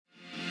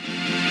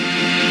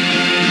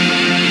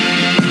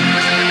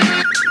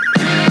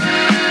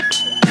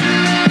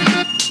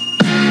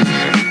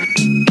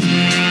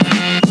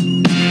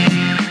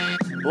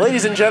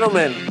Ladies and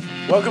gentlemen,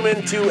 welcome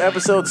into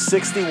episode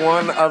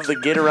 61 of the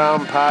Get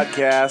Around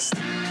podcast.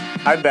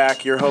 I'm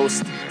back, your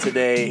host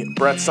today,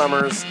 Brett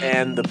Summers,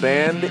 and the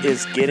band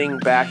is getting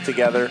back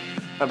together.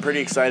 I'm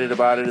pretty excited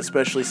about it,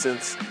 especially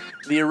since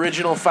the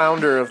original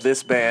founder of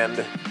this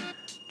band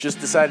just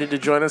decided to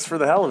join us for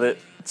the hell of it.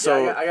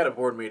 So yeah, I got a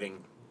board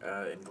meeting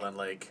in Glen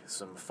Lake,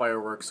 some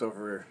fireworks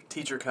over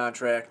teacher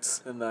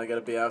contracts, and I got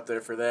to be out there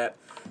for that.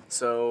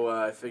 So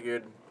I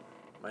figured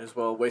might as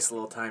well waste a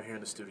little time here in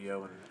the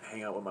studio and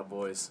hang out with my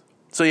boys.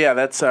 So yeah,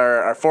 that's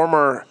our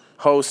former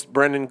host,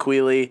 Brendan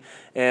Quealy,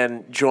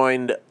 and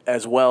joined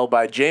as well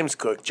by James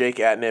Cook, Jake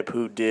Atnip,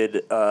 who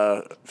did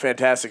a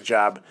fantastic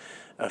job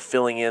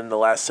filling in the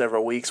last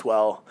several weeks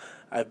while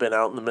I've been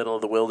out in the middle of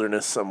the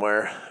wilderness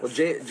somewhere,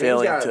 James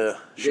got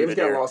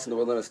lost in the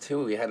wilderness,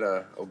 too. We had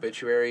an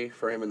obituary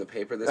for him in the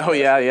paper this Oh,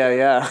 yeah.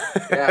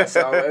 Yeah,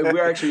 so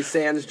we're actually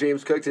sans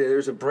James Cook today.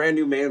 There's a brand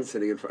new man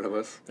sitting in front of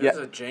us. There's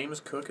a James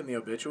Cook in the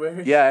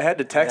obituary? Yeah, I had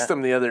to text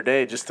him the other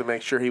day just to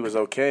make sure he was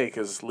okay,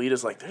 because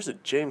Lita's like, there's a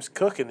James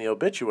Cook in the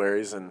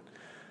obituaries, and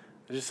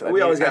I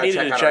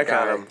needed to check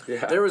on him.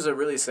 Yeah. There was a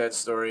really sad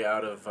story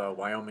out of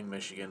Wyoming,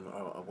 Michigan.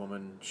 A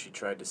woman, she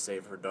tried to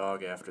save her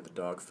dog after the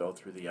dog fell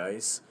through the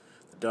ice.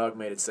 The dog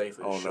made it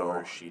safely to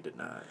shore. She did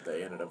not.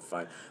 They ended up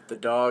fine. The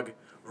dog,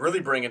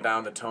 really bringing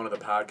down the tone of the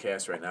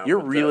podcast right now.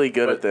 You're really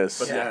good at this.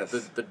 But yes.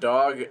 the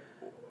dog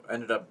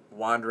ended up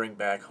wandering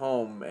back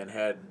home and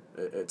had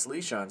its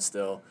leash on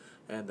still,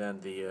 and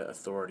then the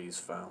authorities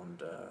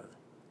found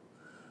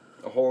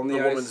a hole in the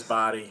woman's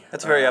body.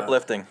 That's very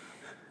uplifting.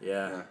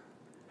 Yeah.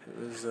 It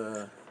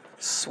was...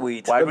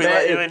 Sweet. Why'd we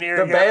let you in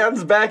here? The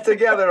band's back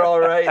together, all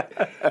right.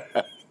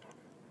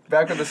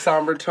 Back with the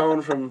somber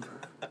tone from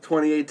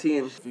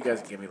 2018. If you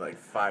guys give me like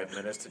 5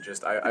 minutes to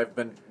just...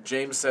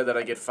 James said that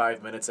I get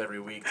 5 minutes every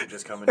week to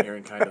just come in here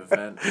and kind of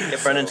vent.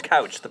 Get Brendan's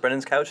couch, the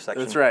Brendan's couch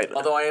section. That's right.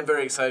 Although I am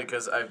very excited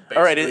because I've basically...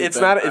 All right, it's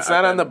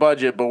not on the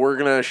budget, but we're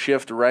going to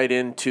shift right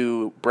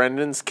into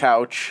Brendan's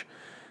couch.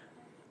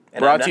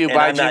 Brought to you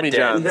by Jimmy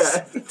John's.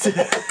 Yeah.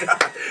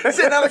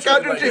 Sitting on the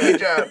couch with Jimmy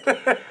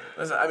John.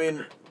 Listen, I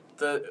mean,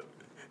 a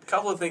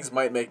couple of things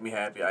might make me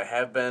happy. I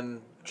have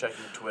been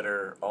checking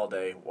Twitter all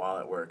day while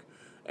at work.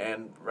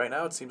 And right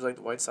now it seems like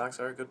the White Sox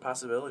are a good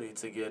possibility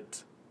to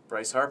get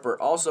Bryce Harper.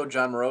 Also,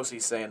 John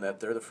Morosi saying that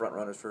they're the front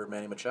runners for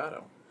Manny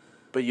Machado.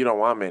 But you don't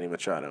want Manny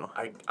Machado.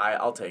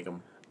 I'll take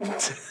him.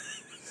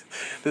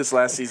 This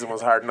last season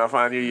was hard enough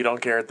on you. You don't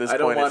care at this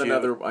point if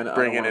you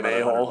bring in an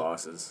a-hole.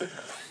 Losses.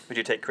 Would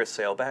you take Chris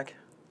Sale back?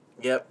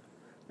 Yep.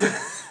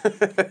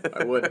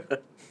 I would.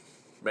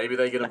 Maybe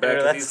they get him back.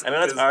 I know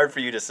that's hard for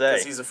you to say.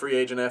 Because he's a free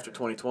agent after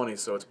 2020,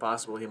 so it's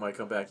possible he might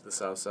come back to the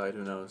South Side.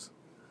 Who knows?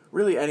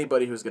 Really,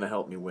 anybody who's going to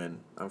help me win,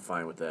 I'm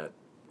fine with that.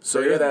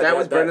 So yeah,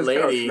 that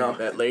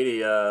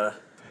lady.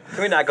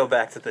 Can we not go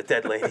back to the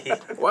dead lady?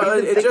 Well,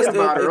 it just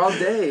about her all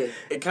day.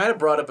 It kind of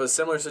brought up a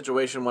similar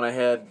situation when I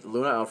had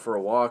Luna out for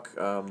a walk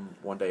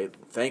one day.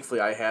 Thankfully,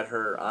 I had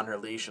her on her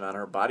leash and on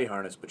her body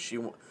harness, but she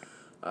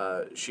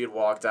had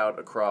walked out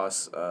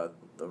across the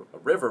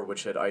river,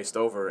 which had iced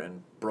over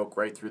and broke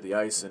right through the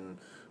ice, and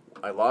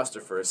I lost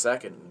her for a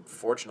second.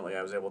 Fortunately,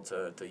 I was able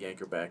to yank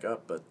her back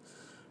up, but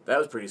that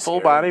was pretty scary.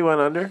 Full body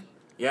went under?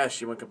 Yeah,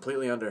 she went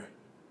completely under.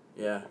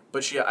 Yeah,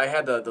 but I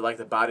had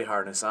the body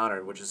harness on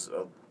her, which is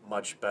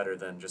much better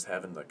than just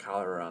having the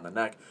collar around the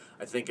neck.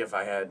 I think if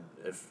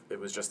it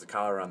was just the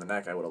collar around the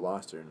neck, I would have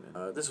lost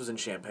her. This was in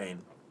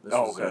Champaign. This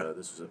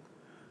was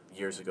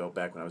years ago,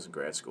 back when I was in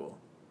grad school.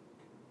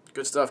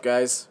 Good stuff,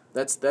 guys.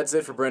 That's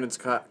it for Brendan's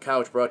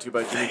couch, brought to you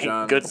by Jimmy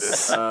John's.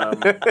 Goodness.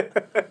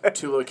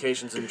 2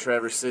 locations in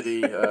Traverse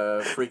City,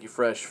 Freaky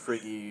Fresh,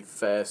 Freaky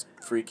Fast,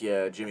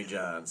 Freaky Jimmy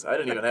John's. I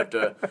didn't even have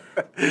to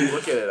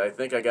look at it. I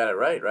think I got it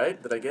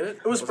right? Did I get it?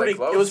 It was pretty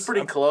close. It was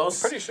pretty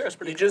close. I'm pretty sure it's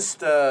pretty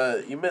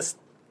You missed...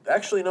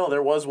 Actually, no,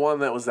 there was one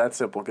that was that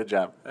simple. Good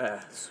job.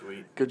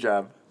 Sweet. Good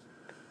job.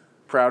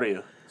 Proud of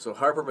you. So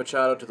Harper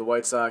Machado to the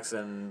White Sox,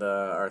 and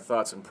our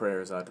thoughts and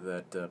prayers out to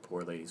that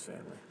poor lady's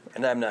family.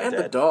 And I'm not dead.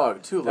 dead. The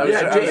dog, too.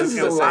 James is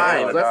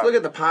alive. Let's look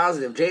at the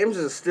positive. James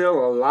is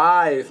still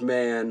alive,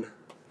 man.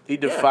 He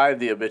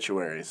defied the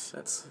obituaries.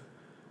 That's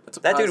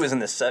that dude was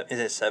in his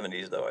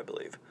 70s, though, I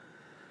believe.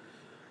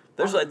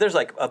 There's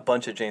like a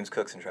bunch of James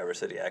Cooks in Traverse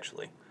City,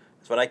 actually.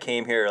 So when I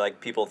came here, like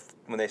people,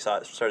 when they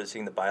started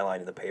seeing the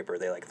byline in the paper,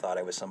 they like thought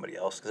I was somebody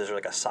else because there's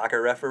like a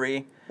soccer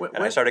referee,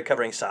 and I started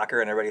covering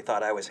soccer, and everybody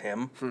thought I was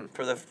him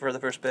for the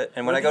first bit.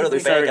 And when I go to the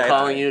bank, started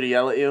calling you to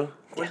yell at you.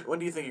 When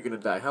do you think you're gonna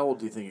die? How old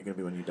do you think you're gonna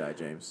be when you die,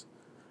 James?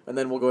 And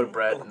then we'll go to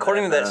Brett.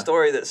 According to that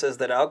story that says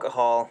that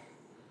alcohol,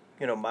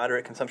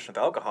 moderate consumption of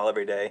alcohol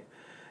every day,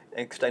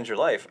 extends your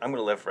life. I'm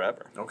gonna live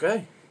forever.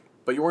 Okay,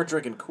 but you weren't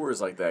drinking Coors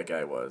like that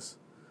guy was.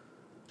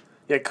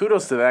 Yeah,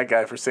 kudos to that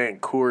guy for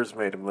saying Coors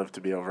made him live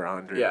to be over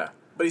 100. Yeah,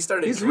 but he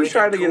started He's drinking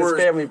trying to get his Coors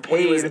family when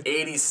he was paid.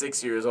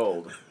 86 years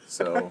old.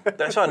 So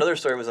I saw another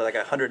story. It was like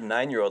a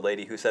 109-year-old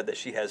lady who said that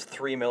she has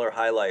 3 Miller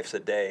High Lifes a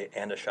day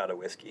and a shot of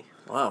whiskey.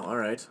 Wow, all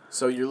right.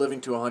 So you're living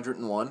to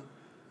 101?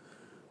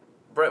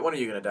 Brett, when are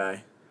you going to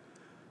die?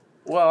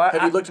 Well,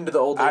 Have you looked into the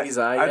old lady's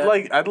eye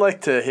yet? I'd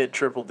like to hit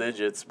triple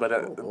digits, but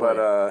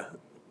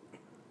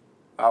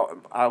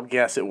I'll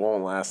guess it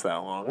won't last that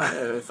long.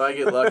 Yeah, if I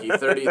get lucky,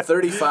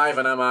 35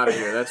 and I'm out of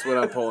here. That's what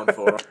I'm pulling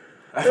for.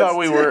 I thought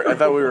we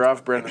were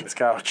off Brendan's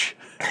couch.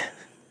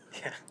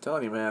 I'm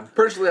telling you, man.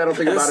 Personally, I don't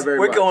think about it very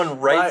much. We're going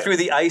right through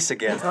the ice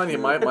again. I'm telling you,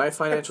 my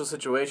financial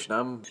situation,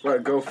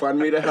 What,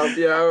 GoFundMe to help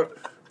you out?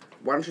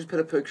 Why don't you just put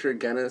a picture of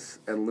Guinness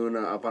and Luna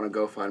up on a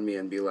GoFundMe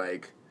and be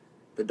like,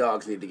 the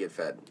dogs need to get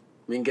fed.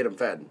 I mean, get them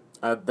fed.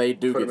 They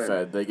do Put get 'em in.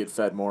 fed. They get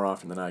fed more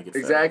often than I get fed.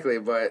 Exactly,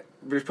 but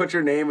just put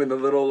your name in the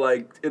little,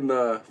 like, in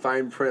the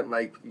fine print,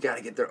 like, you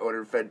gotta get their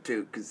owner fed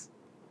too, because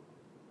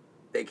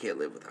they can't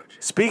live without you.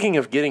 Speaking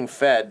of getting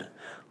fed,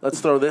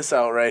 let's throw this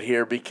out right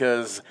here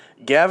because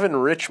Gavin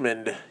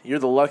Richmond, you're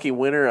the lucky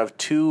winner of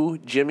 2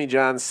 Jimmy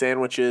John's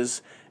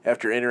sandwiches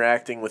after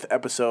interacting with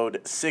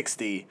episode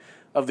 60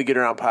 of the Get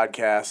Around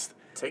podcast.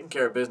 Taking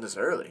care of business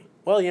early.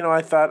 Well,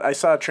 I thought I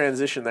saw a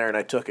transition there and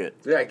I took it.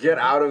 Yeah, get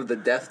out of the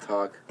death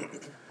talk.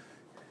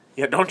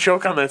 Yeah, don't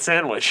choke on that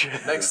sandwich.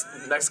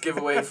 Next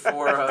giveaway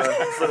for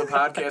the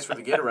podcast for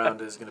the Get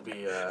Around is going to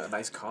be a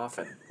nice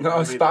coffin.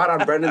 No, spot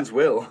on Brendan's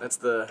will.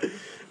 That's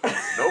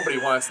nobody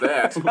wants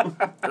that.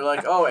 They're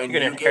like, oh, and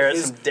You're gonna inherit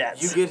some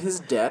debts. You get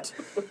his debt.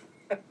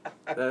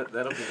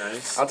 That'll be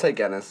nice. I'll take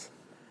Guinness.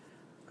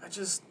 I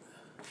just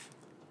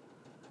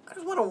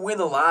want to win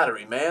the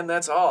lottery, man.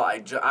 That's all.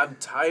 I'm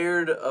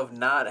tired of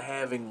not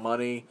having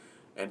money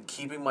and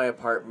keeping my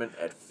apartment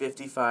at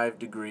 55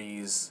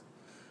 degrees.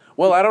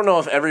 Well, I don't know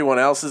if everyone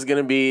else is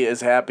going to be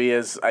as happy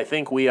as I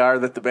think we are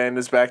that the band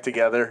is back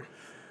together.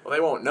 Well, they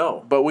won't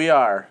know. But we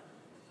are.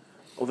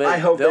 Well, I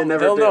hope they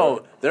never they'll do.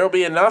 know. There'll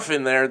be enough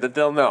in there that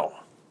they'll know.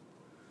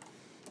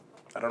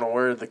 I don't know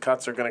where the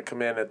cuts are going to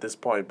come in at this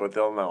point, but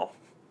they'll know.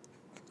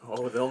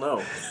 Oh, they'll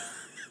know.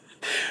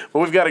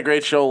 Well, we've got a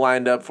great show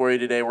lined up for you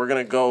today. We're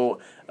going to go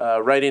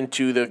right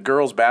into the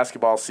girls'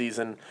 basketball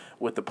season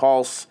with the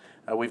Pulse.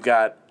 We've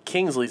got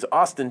Kingsley's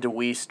Austyn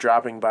DeWeese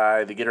dropping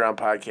by the Get Around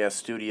Podcast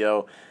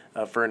studio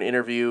for an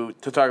interview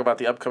to talk about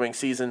the upcoming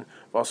season.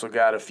 We've also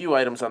got a few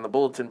items on the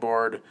bulletin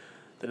board,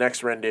 the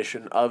next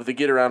rendition of the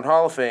Get Around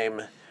Hall of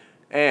Fame,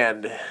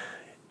 and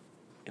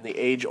in the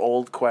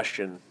age-old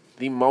question,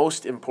 the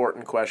most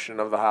important question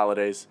of the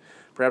holidays.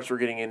 Perhaps we're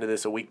getting into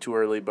this a week too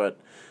early, but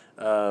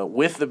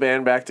with the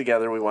band back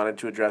together, we wanted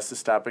to address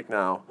this topic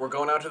now. We're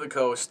going out to the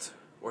coast.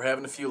 We're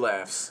having a few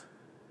laughs.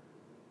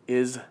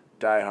 Is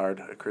Die Hard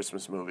a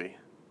Christmas movie?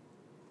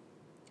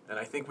 And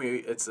I think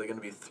it's going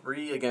to be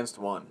 3 against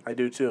 1. I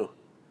do too.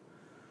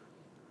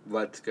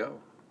 Let's go.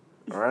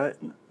 All right,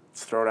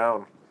 let's throw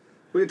down.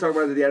 We can talk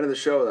about it at the end of the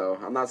show, though.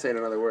 I'm not saying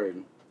another word.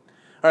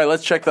 All right,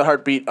 let's check the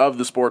heartbeat of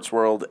the sports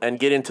world and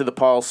get into the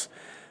Pulse.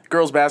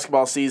 Girls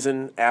basketball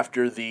season,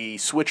 after the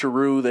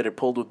switcheroo that it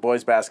pulled with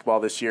boys basketball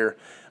this year,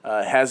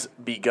 has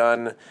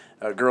begun.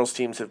 Girls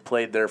teams have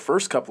played their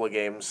first couple of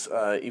games,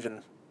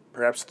 even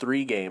perhaps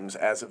 3 games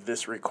as of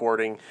this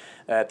recording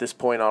at this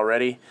point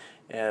already.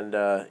 And,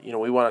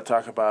 we want to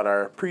talk about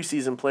our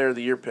preseason player of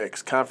the year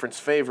picks, conference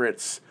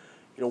favorites,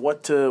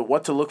 what to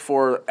look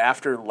for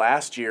after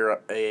last year,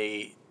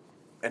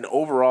 an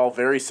overall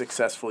very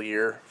successful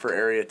year for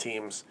area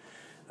teams,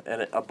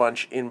 and a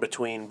bunch in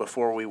between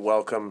before we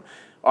welcome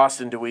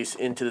Austyn DeWeese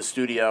into the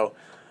studio.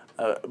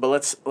 But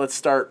let's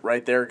start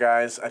right there,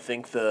 guys. I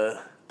think the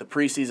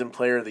preseason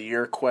player of the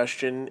year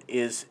question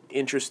is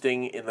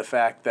interesting in the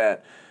fact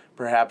that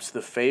perhaps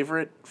the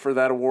favorite for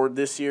that award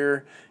this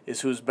year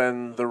is who's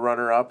been the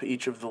runner-up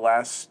each of the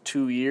last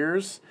 2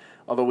 years,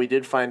 although we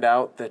did find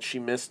out that she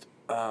missed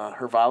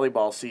her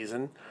volleyball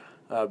season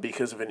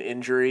because of an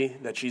injury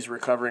that she's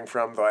recovering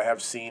from, though I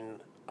have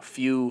seen a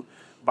few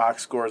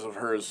box scores of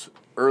hers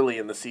early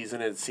in the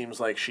season. It seems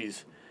like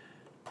she's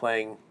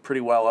playing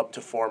pretty well up to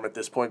form at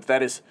this point. But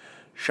that is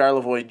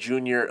Charlevoix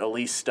junior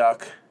Elise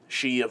Stuck,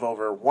 she of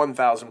over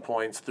 1,000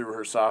 points through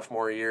her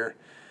sophomore year.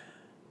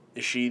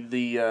 Is she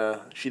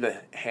the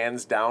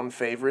hands-down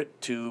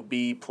favorite to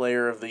be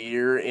player of the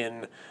year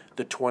in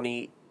the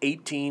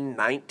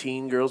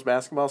 2018-19 girls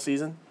basketball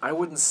season? I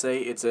wouldn't say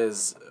it's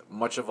as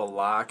much of a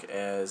lock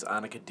as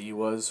Annika D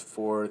was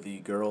for the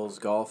girls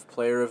golf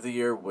player of the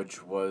year,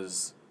 which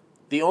was...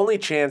 The only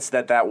chance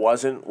that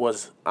wasn't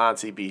was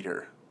Ansi beat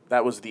her.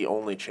 That was the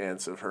only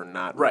chance of her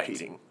not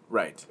repeating.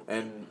 Right.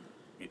 And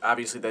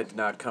obviously that did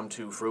not come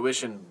to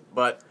fruition,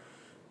 but...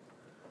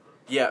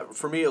 Yeah,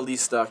 for me,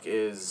 Elise Stuck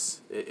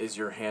is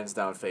your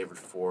hands-down favorite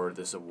for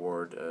this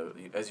award.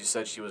 As you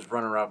said, she was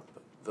runner-up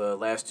the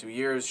last 2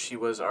 years. She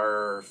was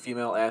our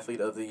female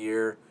athlete of the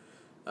year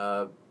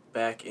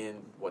back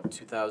in,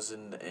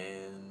 2000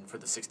 and for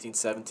the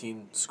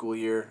 16-17 school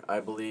year,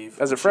 I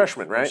believe. As a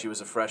freshman, right? When she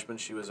was a freshman.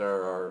 She was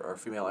our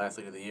female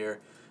athlete of the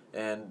year.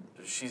 And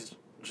she's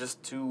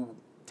just too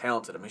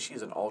talented. I mean,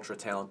 she's an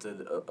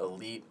ultra-talented,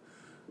 elite,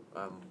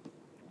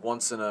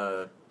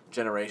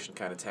 once-in-a-generation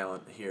kind of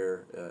talent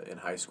here in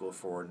high school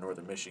for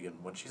Northern Michigan.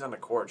 When she's on the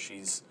court,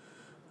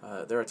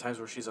 there are times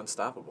where she's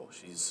unstoppable.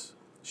 She's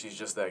she's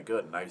just that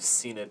good, and I've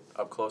seen it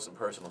up close and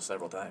personal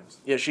several times.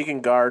 Yeah, she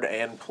can guard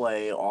and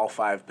play all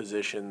 5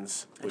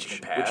 positions, And she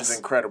which can pass. is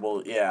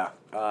incredible. Yeah,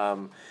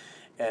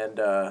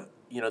 the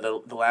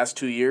last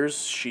 2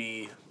 years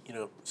she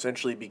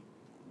essentially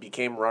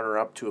became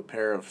runner-up to a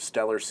pair of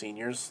stellar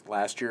seniors.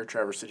 Last year,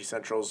 Traverse City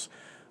Central's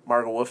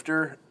Margot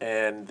Wolfter,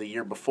 and the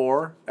year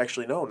before,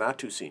 actually no, not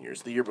 2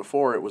 seniors. The year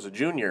before it was a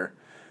junior,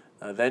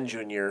 then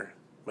junior,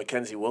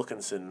 Mackenzie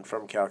Wilkinson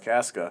from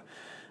Kalkaska.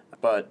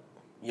 But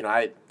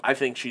I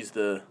think she's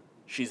the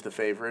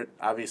favorite.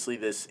 Obviously,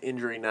 this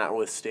injury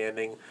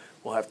notwithstanding,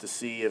 we'll have to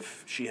see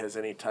if she has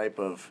any type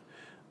of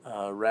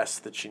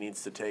rest that she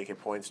needs to take at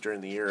points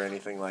during the year or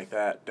anything like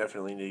that.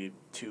 Definitely need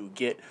to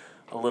get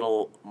a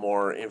little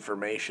more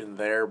information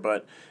there.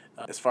 But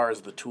as far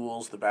as the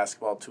tools, the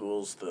basketball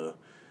tools, the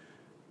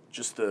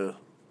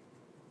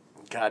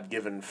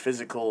God-given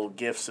physical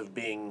gifts of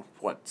being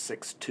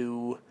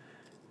 6'2",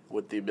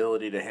 with the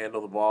ability to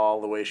handle the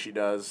ball the way she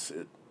does,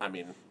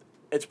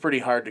 it's pretty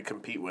hard to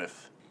compete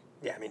with.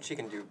 Yeah, she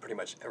can do pretty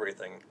much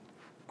everything.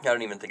 I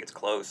don't even think it's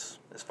close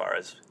as far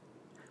as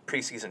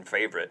preseason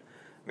favorite.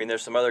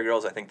 There's some other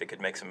girls I think that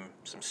could make some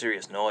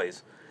serious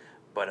noise,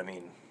 but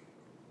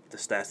the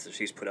stats that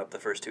she's put up the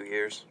first 2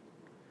 years,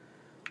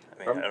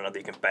 I don't know that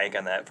you can bank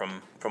on that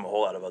from a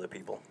whole lot of other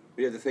people.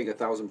 You have to think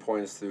 1,000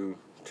 points through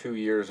 2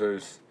 years.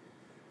 There's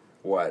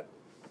what?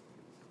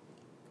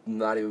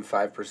 Not even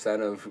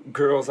 5% of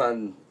girls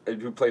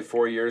who play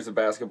 4 years of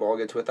basketball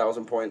get to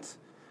 1,000 points.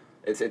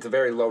 It's a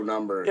very low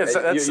number. Yeah,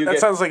 that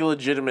sounds like a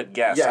legitimate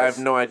guess. Yes, I have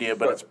no idea,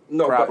 but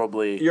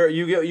probably. But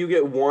you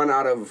get 1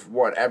 out of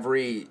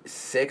every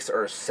 6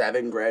 or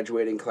 7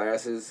 graduating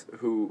classes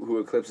who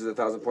eclipses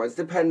 1,000 points,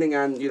 depending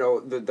on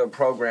the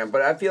program.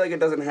 But I feel like it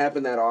doesn't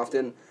happen that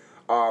often.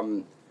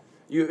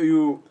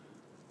 You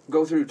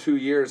go through 2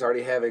 years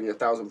already having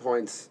 1,000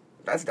 points.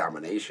 That's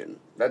domination.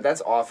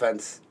 That's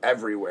offense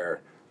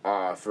everywhere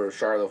for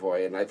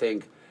Charlevoix, and I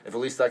think if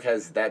Elise Stuck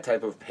has that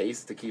type of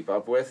pace to keep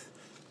up with,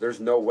 there's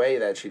no way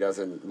that she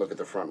doesn't look at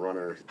the front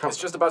runner. It's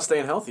just about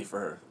staying healthy for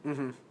her.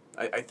 Mm-hmm.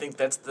 I think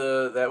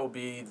that will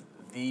be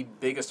the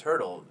biggest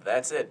hurdle.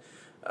 That's it.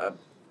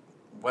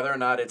 Whether or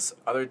not it's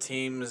other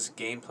teams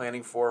game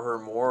planning for her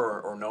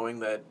more or knowing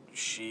that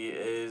she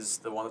is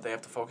the one that they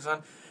have to focus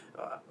on,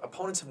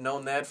 opponents have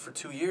known that for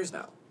 2 years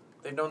now.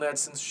 They've known that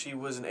since she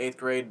was in 8th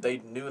grade. They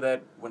knew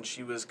that when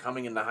she was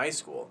coming into high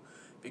school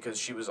because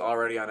she was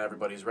already on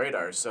everybody's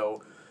radar.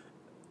 So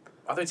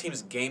other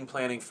teams game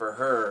planning for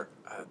her,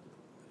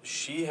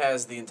 she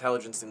has the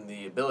intelligence and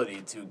the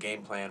ability to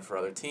game plan for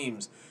other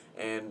teams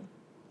and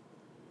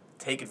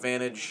take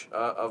advantage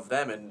of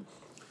them. And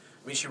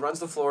she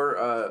runs the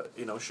floor.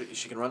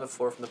 She can run the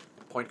floor from the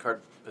point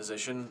guard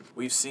position.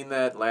 We've seen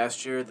that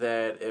last year.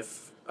 That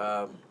if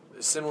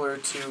similar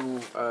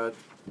to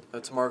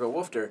Margot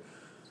Wolfter,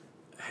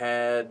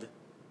 had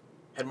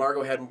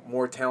Margot had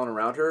more talent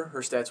around her,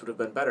 her stats would have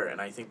been better. And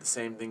I think the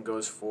same thing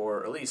goes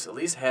for Elise.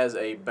 Elise has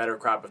a better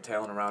crop of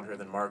talent around her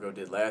than Margot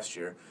did last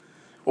year.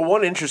 Well,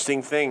 one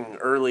interesting thing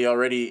early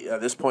already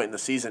at this point in the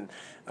season,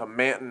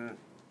 Manton,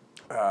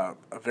 a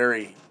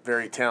very,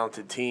 very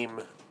talented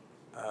team,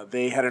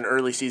 they had an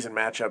early season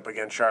matchup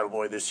against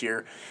Charlevoix this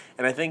year,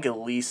 and I think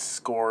Elise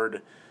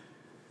scored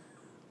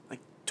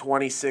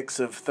 26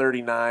 of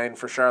 39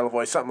 for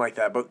Charlevoix, something like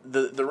that. But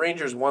the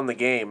Rangers won the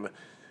game,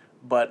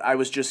 but I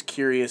was just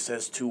curious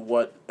as to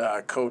what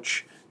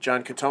Coach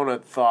John Katona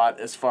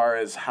thought as far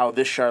as how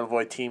this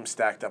Charlevoix team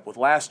stacked up with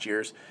last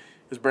year's.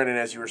 Because, Brendan,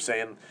 as you were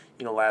saying,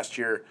 last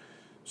year,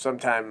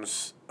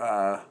 sometimes,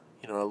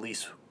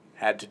 Elise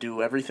had to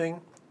do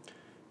everything.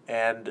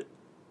 And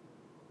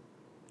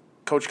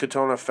Coach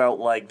Katona felt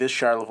like this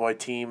Charlevoix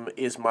team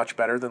is much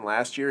better than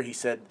last year. He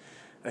said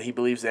he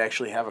believes they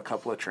actually have a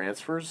couple of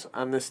transfers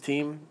on this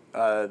team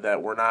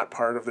that were not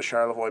part of the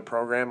Charlevoix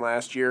program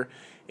last year,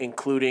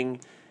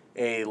 including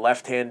a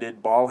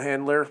left-handed ball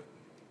handler,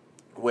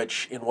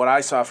 which, in what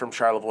I saw from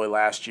Charlevoix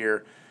last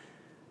year,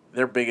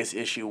 their biggest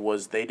issue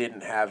was they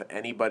didn't have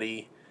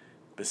anybody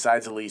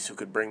besides Elise who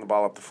could bring the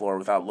ball up the floor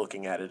without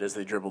looking at it as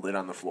they dribbled it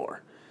on the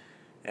floor.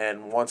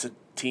 And once a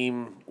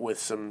team with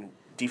some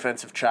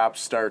defensive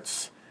chops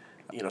starts,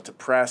 to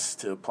press,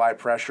 to apply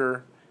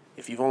pressure,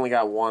 if you've only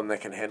got one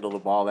that can handle the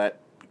ball, that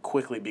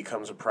quickly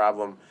becomes a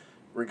problem,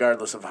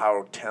 regardless of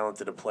how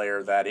talented a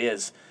player that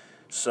is.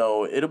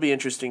 So it'll be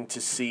interesting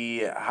to see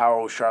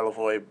how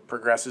Charlevoix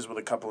progresses with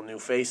a couple of new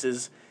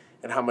faces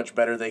and how much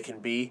better they can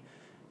be.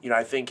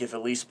 I think if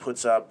Elise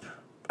puts up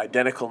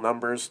identical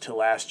numbers to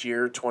last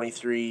year,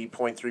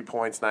 23.3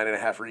 points,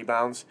 9.5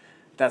 rebounds,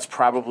 that's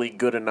probably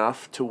good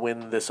enough to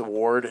win this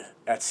award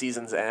at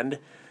season's end.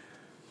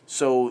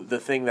 So the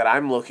thing that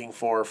I'm looking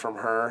for from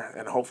her,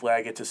 and hopefully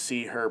I get to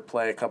see her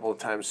play a couple of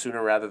times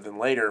sooner rather than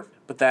later,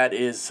 but that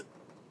is,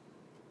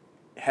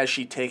 has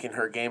she taken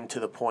her game to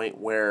the point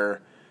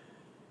where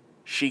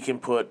she can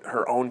put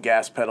her own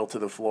gas pedal to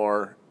the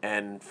floor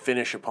and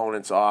finish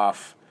opponents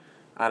off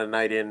on a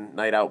night-in,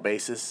 night-out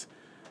basis?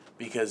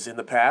 Because in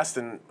the past,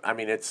 and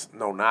it's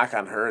no knock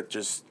on her, it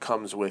just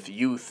comes with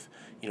youth.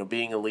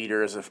 being a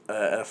leader as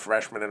a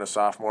freshman and a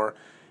sophomore,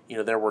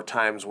 there were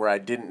times where I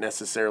didn't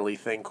necessarily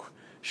think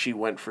she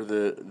went for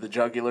the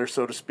jugular,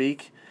 so to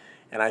speak.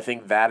 And I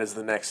think that is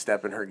the next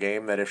step in her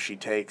game that if she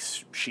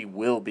takes, she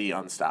will be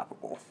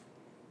unstoppable.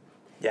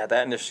 Yeah,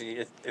 that, and if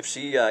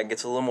she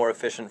gets a little more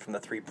efficient from the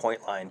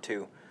 3-point line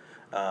too.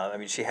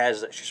 She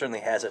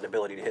certainly has that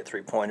ability to hit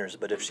 3-pointers,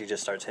 but if she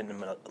just starts hitting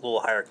them at a little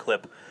higher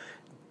clip,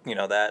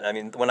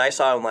 when I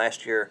saw him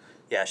last year,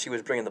 yeah, she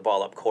was bringing the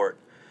ball up court,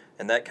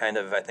 and that kind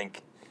of, I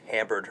think,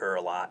 hampered her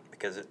a lot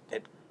because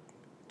it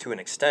to an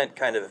extent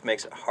kind of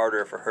makes it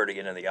harder for her to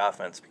get into the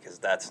offense because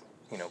that's,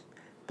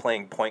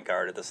 playing point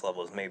guard at this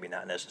level is maybe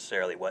not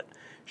necessarily what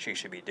she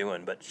should be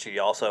doing, but she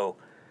also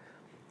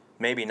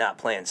maybe not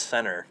playing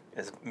center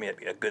is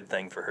maybe a good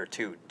thing for her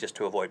too, just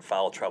to avoid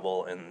foul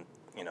trouble. And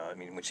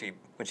when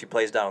she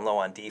plays down low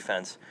on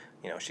defense,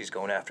 she's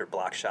going after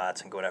block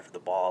shots and going after the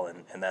ball,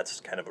 and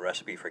that's kind of a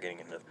recipe for getting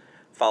into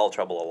foul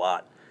trouble a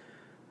lot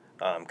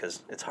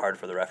because it's hard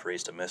for the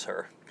referees to miss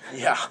her.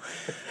 Yeah.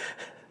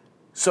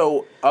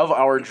 So, of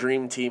our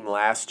dream team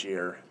last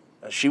year,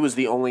 she was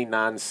the only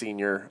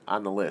non-senior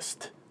on the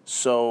list.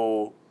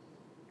 So,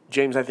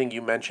 James, I think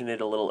you mentioned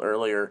it a little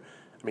earlier.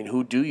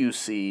 Who do you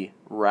see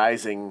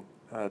rising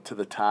to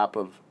the top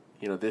of,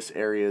 this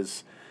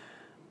area's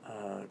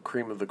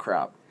cream of the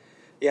crop?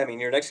 Yeah,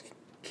 your next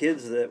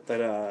kids that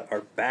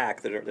are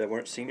back that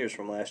weren't seniors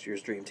from last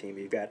year's dream team.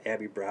 You've got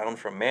Abby Brown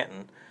from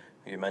Manton,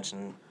 who you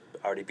mentioned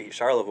already beat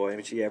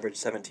Charlevoix. She averaged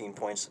 17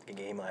 points a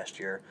game last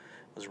year.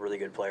 Was a really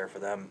good player for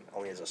them,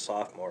 only as a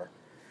sophomore.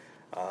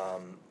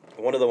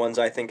 One of the ones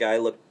I think I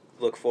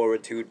look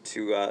forward to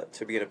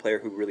being a player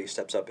who really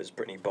steps up is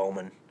Brittany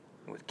Bowman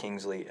with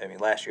Kingsley.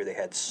 Last year they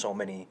had so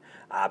many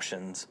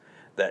options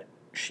that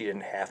she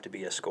didn't have to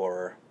be a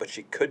scorer, but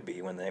she could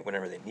be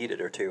whenever they needed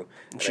her to.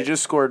 She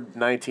just scored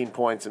 19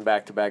 points in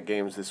back-to-back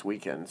games this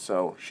weekend,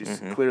 so she's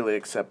clearly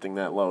accepting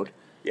that load.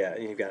 Yeah,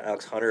 and you've got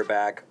Alex Hunter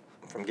back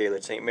from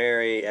Gaylord St.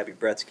 Mary, Abby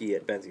Bretsky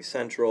at Benzie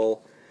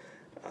Central.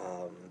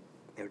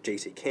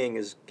 J.C.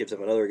 King gives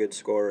them another good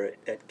scorer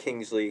at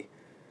Kingsley,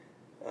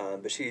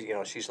 but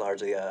she's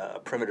largely a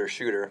perimeter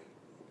shooter,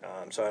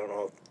 so I don't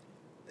know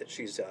that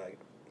she's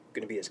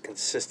going to be as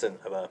consistent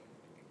of a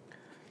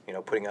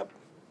putting up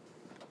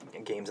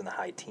games in the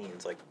high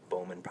teens like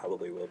Bowman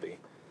probably will be.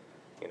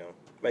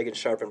 Megan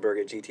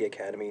Sharpenberg at GT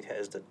Academy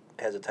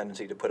has a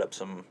tendency to put up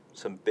some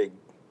big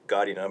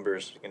gaudy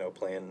numbers.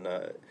 Playing.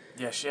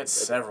 She had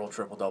several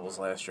triple doubles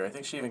last year. I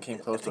think she even came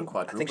close to a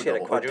quadruple. I think she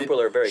had a quadruple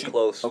or very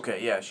close.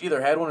 Okay, yeah, she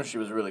either had one or she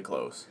was really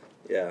close.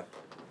 Yeah.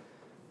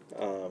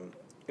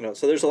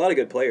 So there's a lot of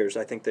good players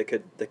I think that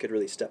could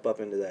really step up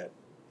into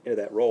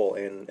that role,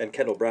 and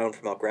Kendall Brown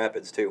from Elk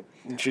Rapids too.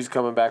 And she's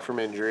coming back from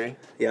injury.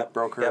 Yep.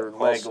 Broke her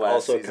leg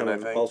last season, I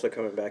think. Also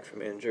coming back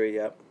from injury.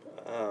 Yep.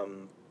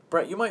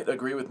 Brett, you might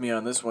agree with me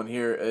on this one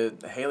here.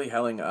 Haley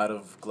Helling out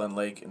of Glen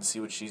Lake, and see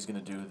what she's going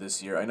to do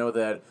this year. I know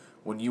that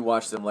when you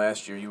watched them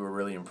last year, you were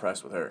really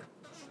impressed with her.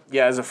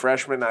 Yeah, as a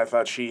freshman, I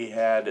thought she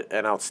had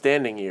an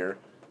outstanding year.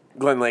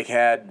 Glen Lake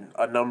had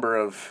a number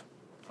of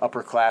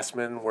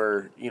upperclassmen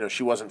where,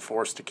 she wasn't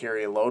forced to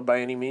carry a load by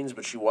any means,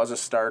 but she was a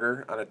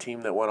starter on a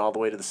team that went all the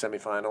way to the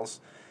semifinals.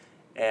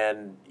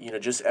 And,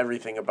 just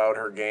everything about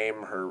her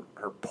game, her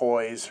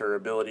poise, her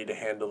ability to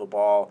handle the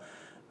ball,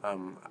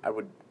 I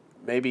would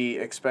maybe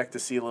expect to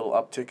see a little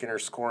uptick in her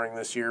scoring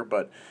this year,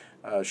 but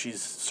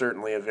she's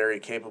certainly a very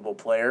capable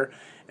player.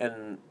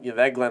 And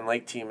that Glen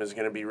Lake team is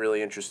going to be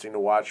really interesting to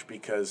watch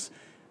because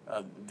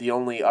the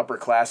only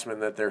upperclassman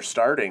that they're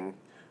starting,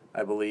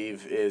 I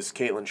believe, is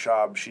Kam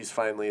Schaub. She's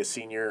finally a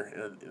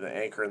senior, the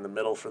anchor in the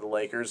middle for the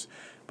Lakers,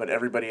 but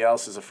everybody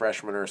else is a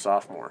freshman or a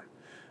sophomore.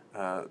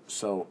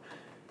 So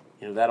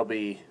that'll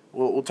be.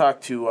 We'll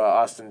talk to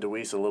Austyn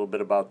DeWeese a little bit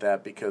about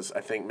that because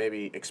I think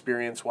maybe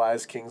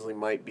experience-wise, Kingsley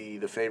might be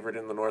the favorite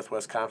in the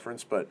Northwest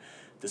Conference, but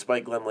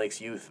despite Glen Lake's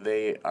youth,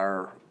 they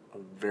are a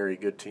very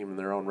good team in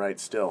their own right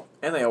still.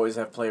 And they always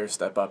have players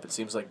step up. It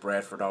seems like the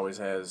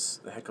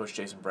head coach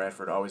Jason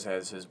Bradford always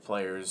has his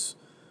players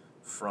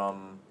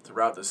from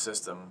throughout the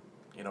system,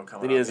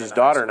 coming. And he has his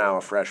daughter now,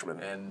 a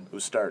freshman, and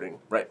who's starting.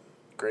 Right.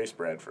 Grace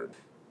Bradford.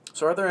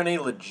 So are there any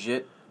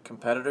legit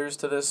competitors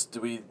to this?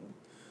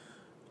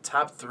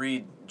 Top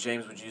three,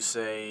 James, would you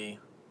say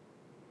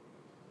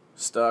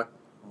Stuck,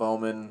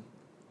 Bowman,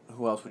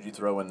 who else would you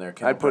throw in there?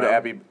 I'd put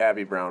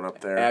Abby Brown up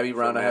there. Abby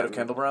Brown ahead of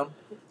Kendall Brown?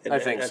 I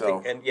think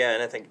so.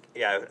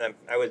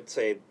 I would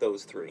say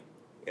those three.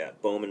 Yeah,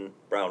 Bowman,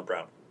 Brown.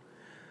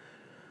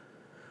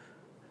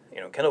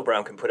 Kendall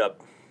Brown can put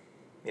up,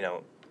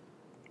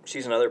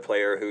 she's another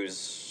player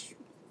who's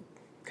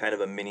kind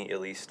of a mini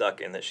Elise Stuck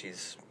in that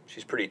she's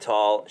pretty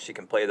tall. She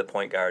can play the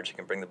point guard. She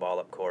can bring the ball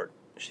up court.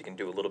 She can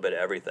do a little bit of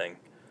everything.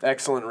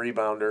 Excellent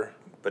rebounder.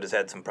 But has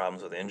had some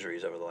problems with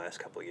injuries over the last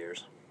couple of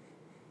years.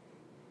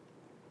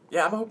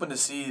 Yeah, I'm hoping to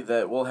see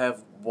that we'll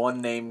have one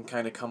name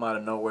kind of come out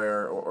of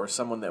nowhere or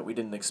someone that we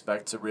didn't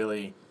expect to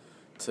really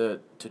to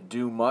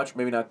do much.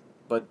 Maybe not,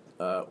 but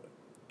kind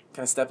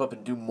of step up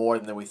and do more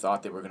than we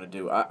thought they were going to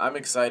do. I'm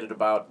excited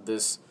about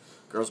this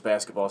girls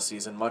basketball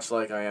season, much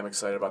like I am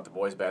excited about the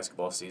boys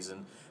basketball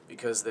season,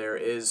 because there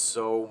is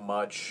so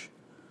much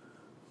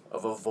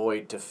of a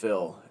void to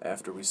fill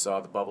after we saw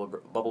the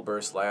bubble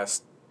burst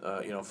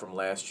from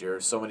last year.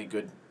 So many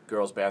good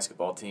girls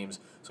basketball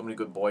teams, so many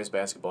good boys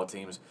basketball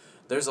teams.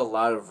 There's a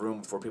lot of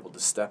room for people to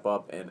step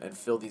up and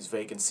fill these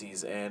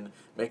vacancies and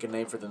make a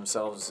name for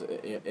themselves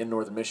in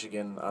Northern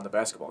Michigan on the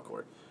basketball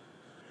court.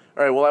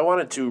 All right, well, I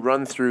wanted to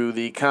run through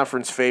the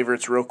conference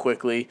favorites real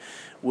quickly.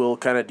 We'll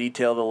kind of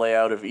detail the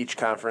layout of each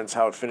conference,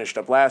 how it finished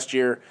up last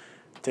year,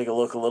 take a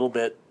look a little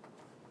bit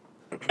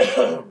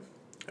at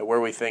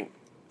where we think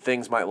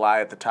things might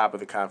lie at the top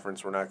of the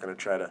conference. We're not going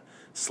to try to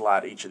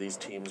slot each of these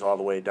teams all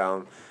the way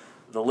down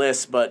the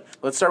list, but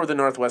let's start with the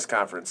Northwest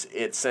Conference.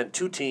 It sent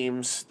 2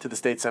 teams to the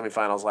state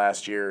semifinals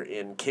last year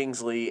in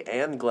Kingsley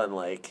and Glen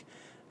Lake.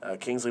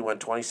 Kingsley went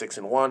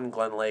 26-1,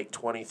 Glen Lake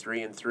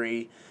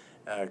 23-3.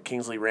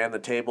 Kingsley ran the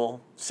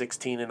table,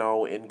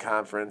 16-0 in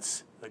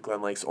conference.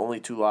 Glen Lake's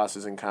only 2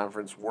 losses in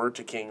conference were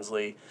to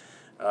Kingsley.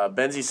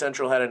 Benzie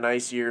Central had a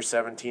nice year,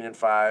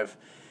 17-5,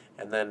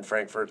 and then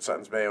Frankfort,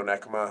 Suttons Bay,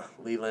 Onekama,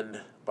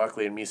 Leland,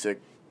 Buckley, and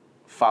Musick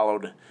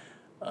followed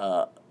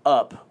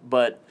up.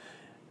 But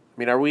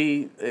I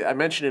mean, I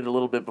mentioned it a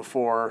little bit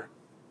before.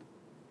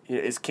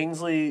 Is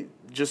Kingsley,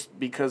 just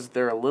because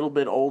they're a little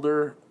bit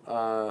older,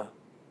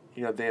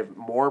 they have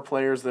more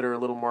players that are a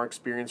little more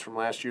experienced from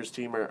last year's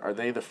team. Are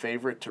they the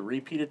favorite to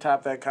repeat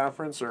atop that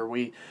conference, or are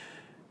we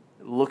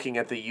looking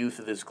at the youth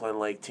of this Glen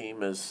Lake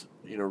team as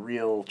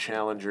real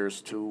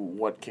challengers to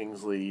what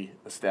Kingsley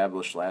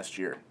established last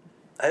year?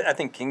 I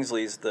think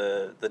Kingsley's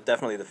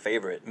definitely the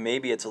favorite.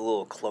 Maybe it's a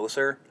little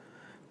closer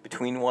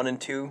between 1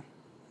 and 2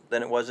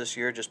 than it was this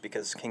year, just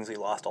because Kingsley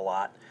lost a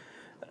lot.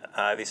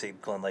 Obviously,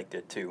 Glen Lake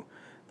did too.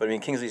 But, I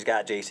mean, Kingsley's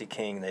got J.C.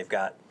 King. They've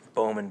got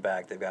Bowman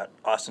back. They've got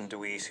Austyn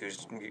DeWeese,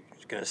 who's going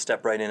to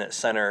step right in at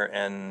center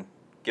and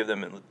give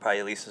them probably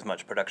at least as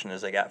much production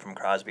as they got from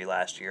Crosby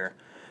last year.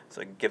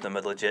 So give them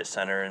a legit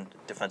center and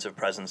defensive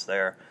presence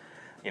there.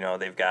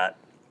 They've got,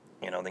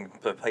 they can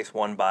replace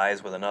one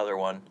buys with another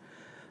one.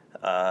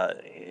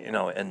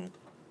 And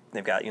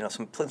they've got,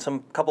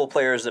 some couple of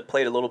players that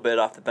played a little bit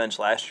off the bench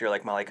last year,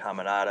 like Molly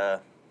Caminata,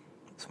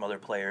 some other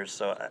players.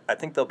 So I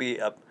think they'll be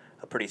a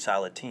pretty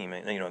solid team.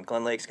 And,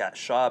 Glen Lake's got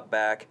Schaub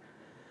back.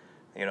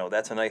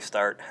 That's a nice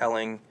start.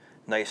 Helling,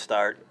 nice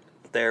start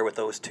there with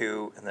those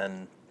 2. And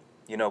then,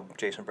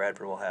 Jason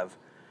Bradford will have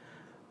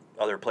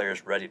other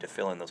players ready to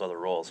fill in those other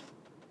roles.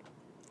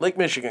 Lake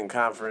Michigan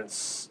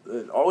Conference,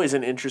 always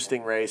an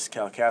interesting race.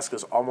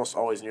 Kalkaska's almost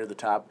always near the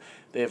top.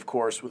 They, of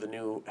course, with a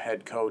new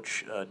head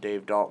coach,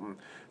 Dave Dalton,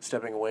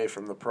 stepping away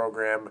from the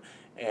program,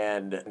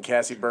 and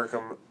Cassie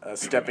Burkham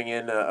stepping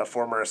in, a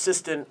former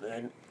assistant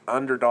and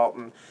under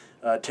Dalton,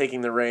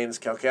 taking the reins.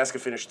 Kalkaska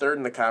finished 3rd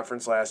in the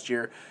conference last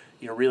year.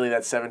 Really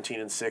that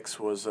 17-6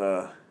 was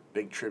a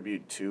big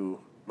tribute to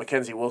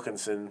Mackenzie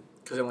Wilkinson.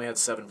 Because they only had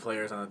 7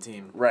 players on the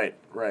team. Right.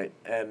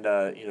 And,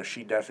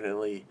 she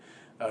definitely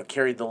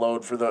carried the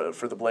load for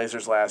the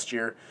Blazers last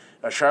year.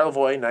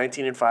 Charlevoix,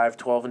 19-5,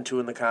 12-2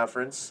 in the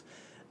conference.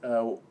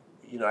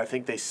 I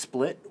think they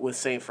split with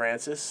St.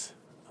 Francis,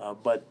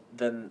 but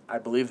then I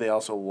believe they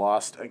also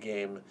lost a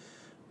game.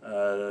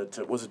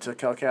 Was it to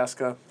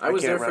Kalkaska? I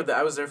was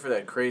there for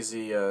that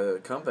crazy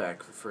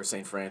comeback for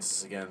St.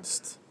 Francis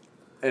against.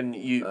 And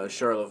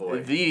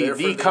Charlevoix.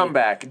 The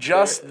comeback,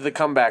 the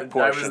comeback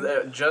portion. I was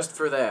there just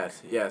for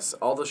that. Yes,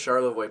 all the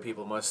Charlevoix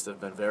people must have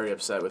been very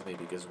upset with me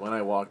because when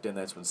I walked in,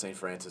 that's when St.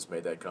 Francis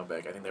made that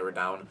comeback. I think they were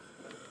down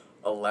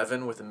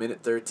 11 with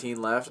 1:13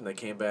 left, and they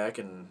came back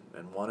and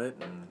won it.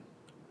 And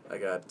I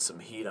got some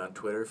heat on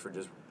Twitter for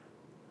just,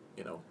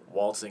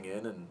 waltzing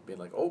in and being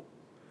like, oh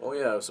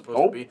yeah, I was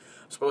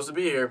supposed to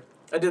be here.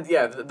 I did.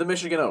 Yeah, the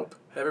Michigan Ope.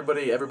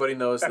 Everybody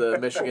knows the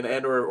Michigan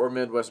and or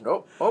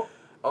Midwestern.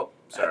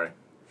 Sorry.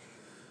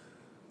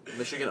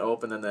 Michigan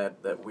Ope, and then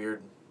that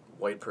weird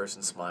white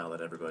person smile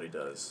that everybody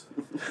does.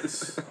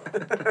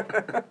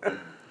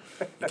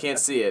 You can't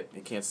see it.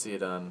 You can't see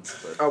it on.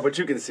 But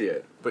you can see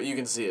it. But you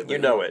can see it. You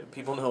know it.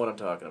 People know what I'm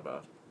talking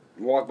about.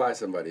 Walk by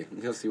somebody.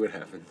 You'll see what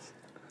happens.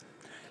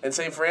 And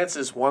St.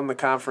 Francis won the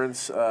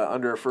conference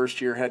under a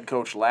first-year head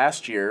coach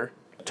last year.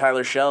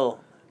 Tyler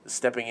Schell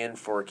stepping in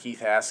for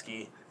Keith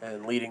Haskey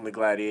and leading the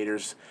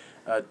Gladiators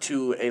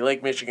to a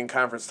Lake Michigan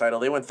Conference title.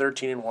 They went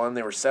 13-1.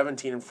 They were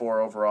 17-4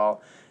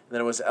 overall. And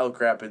then it was Elk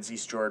Rapids,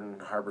 East Jordan,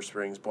 Harbor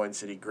Springs, Boyne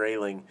City,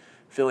 Grayling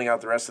filling out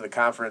the rest of the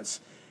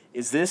conference.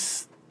 Is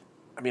this,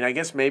 I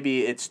guess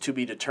maybe it's to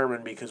be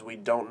determined because we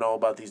don't know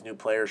about these new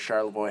players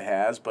Charlevoix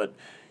has, but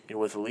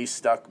with Elise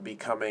Stuck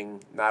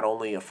becoming not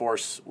only a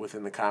force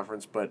within the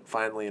conference, but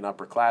finally an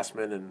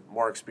upperclassman and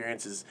more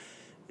experiences,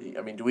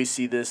 do we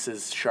see this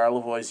as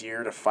Charlevoix's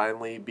year to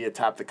finally be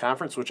atop the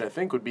conference, which I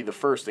think would be the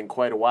first in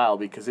quite a while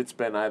because it's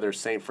been either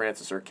St.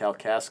 Francis or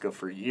Kalkaska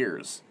for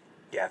years.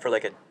 Yeah, for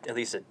at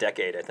least a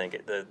decade, I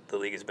think the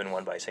league has been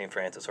won by St.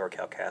 Francis or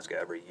Kalkaska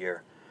every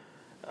year.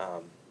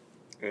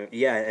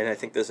 And I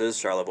think this is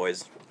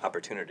Charlevoix's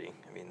opportunity.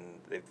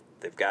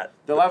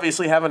 They'll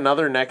obviously have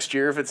another next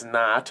year if it's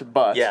not,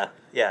 but yeah.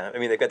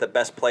 They've got the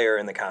best player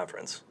in the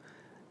conference,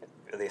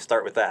 they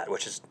start with that,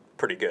 which is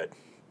pretty good.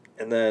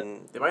 And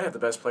then They might have the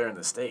best player in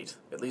the state,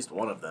 at least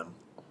one of them.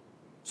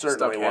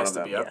 Certainly Stuck one has of to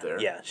them. be up there.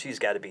 Yeah, she's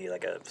got to be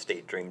like a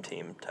state dream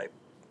team type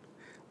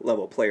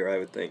level player, I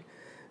would think.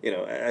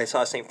 I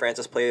saw St.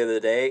 Francis play the other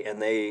day,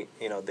 and they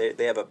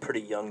have a pretty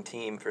young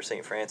team for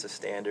St. Francis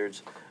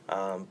standards.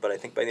 But I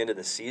think by the end of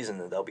the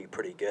season, they'll be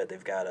pretty good.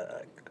 They've got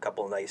a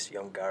couple of nice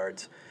young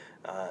guards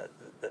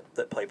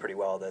that play pretty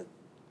well.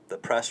 The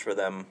press for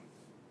them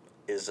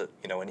is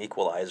an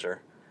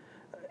equalizer,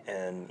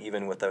 and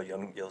even with those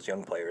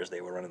young players, they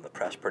were running the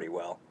press pretty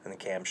well. And then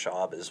Kam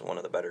Schaub is one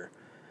of the better.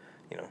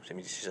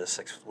 She's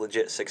a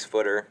legit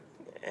 6-footer,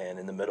 and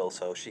in the middle,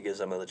 so she gives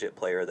them a legit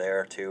player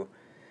there too.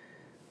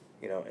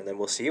 And then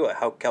we'll see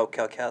how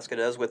Kalkaska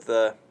does with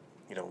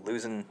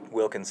losing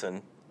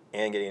Wilkinson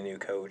and getting a new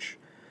coach.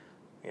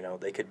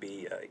 They could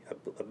be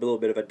a little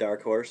bit of a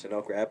dark horse, and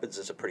Elk Rapids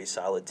is a pretty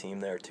solid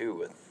team there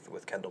too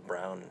with Kendall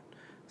Brown and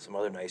some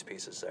other nice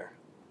pieces there.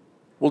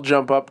 We'll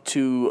jump up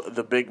to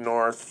the Big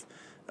North.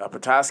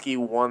 Petoskey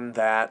won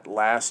that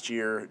last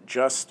year,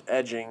 just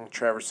edging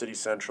Traverse City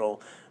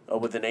Central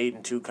with an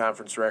 8-2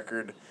 conference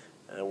record.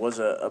 It was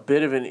a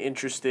bit of an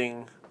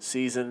interesting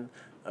season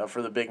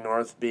for the Big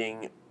North,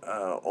 being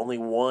only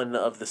one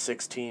of the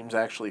 6 teams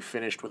actually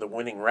finished with a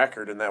winning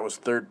record, and that was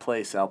third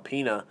place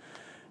Alpena.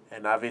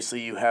 And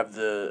obviously you have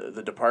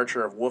the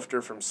departure of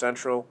Woofter from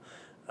Central,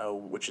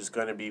 which is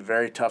going to be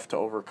very tough to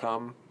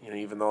overcome.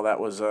 Even though that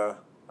was a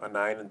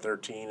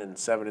 9-13 and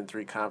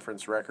 7-3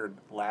 conference record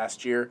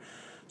last year,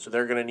 so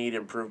they're going to need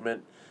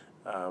improvement.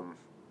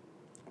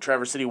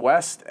 Traverse City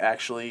West,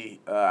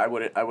 actually, I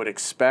would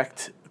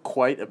expect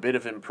quite a bit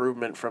of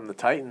improvement from the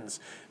Titans,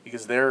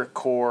 because their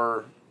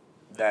core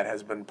that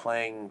has been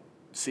playing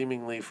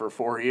seemingly for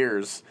 4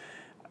 years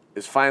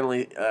is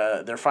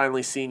they're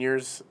finally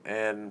seniors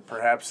and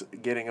perhaps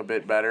getting a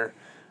bit better.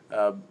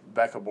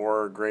 Becca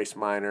Borer, Grace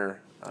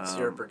Miner,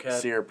 Sierra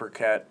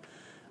Burkett.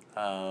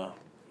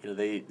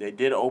 They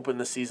did open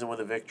the season with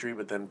a victory,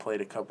 but then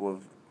played a couple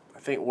of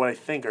what I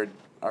think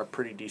are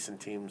pretty decent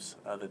teams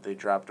that they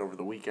dropped over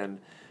the weekend.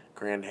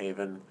 Grand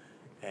Haven.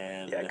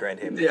 And Grand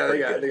Haven. Yeah,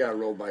 they got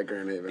rolled by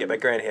Grand Haven. Yeah,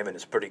 but Grand Haven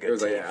is pretty good. It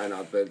was team. I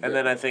know. And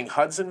then I think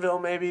Hudsonville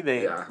maybe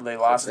they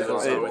lost they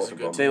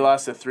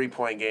lost a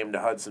 3-point game to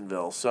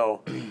Hudsonville.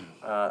 So,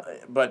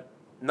 but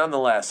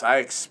nonetheless, I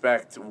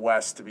expect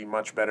West to be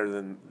much better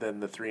than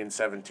the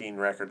 3-17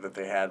 record that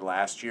they had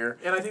last year.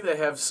 And I think they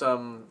have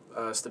some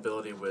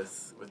stability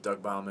with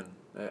Doug Bauman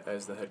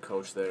as the head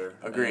coach there.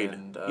 Agreed.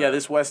 And,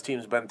 this West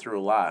team's been through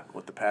a lot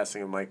with the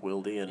passing of Mike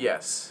Wilde and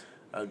yes.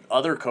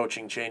 Other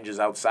coaching changes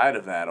outside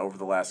of that over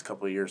the last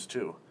couple of years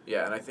too.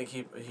 Yeah, and I think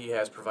he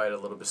has provided a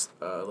little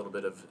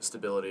bit of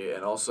stability,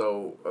 and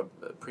also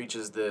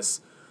preaches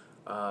this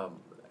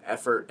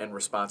effort and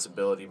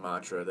responsibility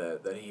mantra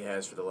that he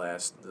has for the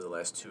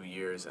last 2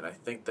 years, and I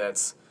think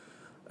that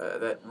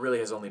really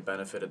has only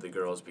benefited the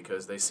girls,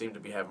 because they seem to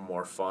be having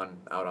more fun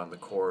out on the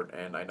court,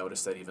 and I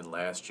noticed that even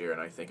last year, and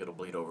I think it'll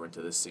bleed over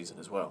into this season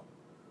as well.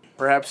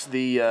 Perhaps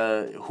the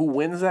who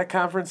wins that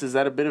conference, is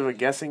that a bit of a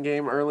guessing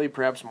game early?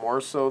 Perhaps more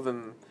so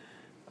than,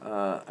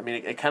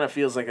 it kind of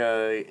feels like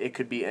it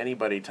could be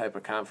anybody type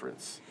of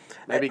conference.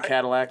 Maybe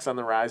Cadillac's on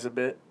the rise a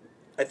bit.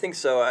 I think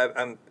so.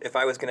 If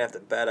I was gonna have to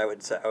bet, I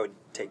would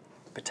take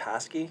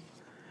Petoskey.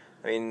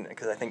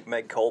 Because I think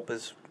Meg Culp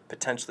is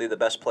potentially the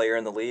best player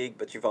in the league,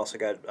 but you've also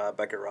got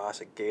Becca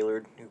Ross at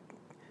Gaylord, who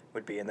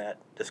would be in that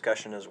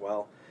discussion as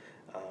well.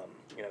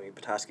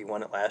 Petoskey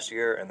won it last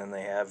year, and then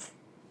they have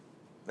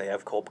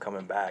Culp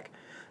coming back,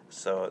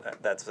 so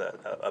that's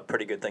a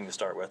pretty good thing to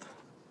start with.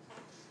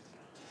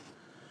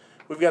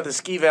 We've got the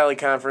Ski Valley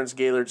Conference.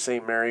 Gaylord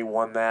St. Mary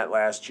won that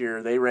last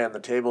year. They ran the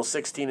table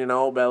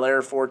 16-0, Bel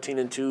Air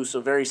 14-2,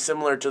 so very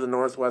similar to the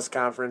Northwest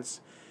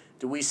Conference.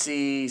 Do we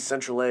see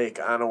Central Lake,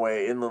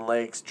 Onaway, Inland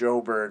Lakes,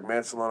 Joburg,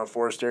 Mansalona,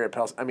 Forest Area,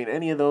 Pels?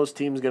 any of those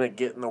teams going to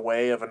get in the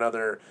way of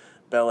another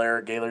Bel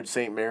Air, Gaylord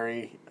St.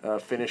 Mary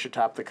finish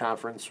atop the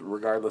conference,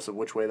 regardless of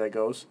which way that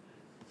goes?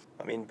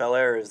 Bel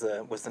Air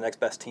was the next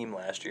best team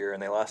last year,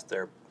 and they lost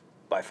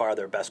by far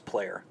their best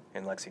player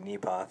in Lexi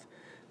Nepoth,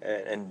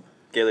 and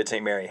Gaylord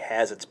St. Mary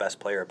has its best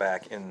player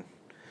back in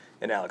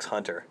Alex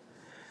Hunter.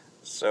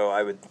 So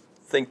I would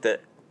think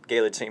that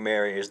Gaylord St.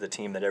 Mary is the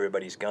team that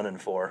everybody's gunning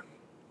for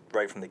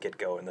right from the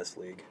get-go in this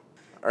league.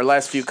 Our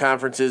last few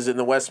conferences in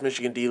the West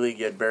Michigan D-League,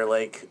 you had Bear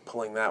Lake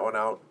pulling that one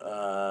out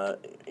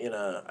in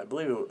I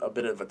believe, a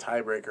bit of a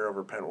tiebreaker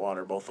over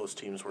Pentwater. Both those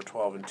teams were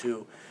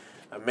 12-2.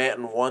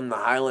 Manton won the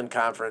Highland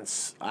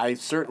Conference. I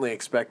certainly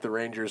expect the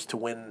Rangers to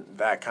win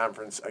that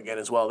conference again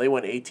as well. They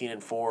went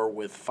 18-4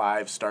 with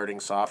 5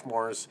 starting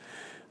sophomores,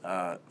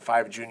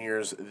 5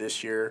 juniors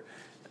this year.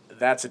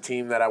 That's a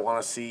team that I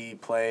want to see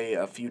play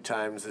a few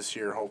times this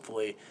year,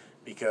 hopefully,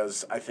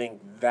 because I think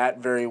that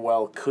very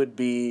well could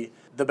be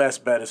the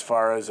best bet as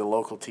far as a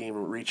local team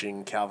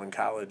reaching Calvin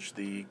College,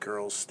 the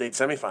girls' state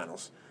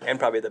semifinals. And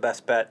probably the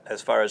best bet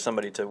as far as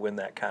somebody to win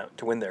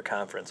their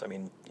conference.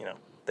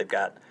 They've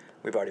got.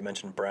 We've already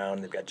mentioned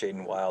Brown. They've got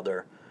Jaden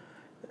Wilder.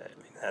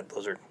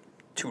 Those are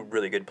 2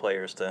 really good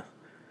players to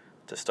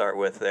start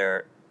with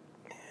there.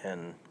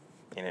 and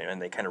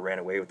they kind of ran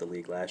away with the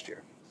league last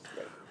year.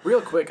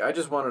 Real quick, I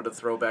just wanted to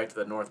throw back to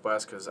the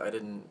Northwest because I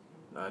didn't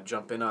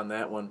jump in on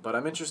that one, but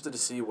I'm interested to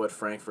see what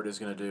Frankfurt is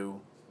going to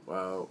do.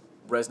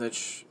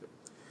 Resnich, it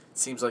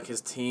seems like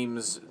his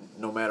teams,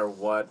 no matter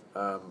what,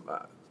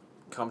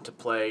 come to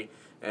play,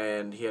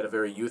 and he had a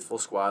very youthful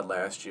squad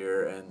last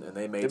year, and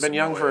they made They've been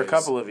young for a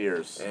couple of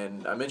years.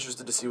 And I'm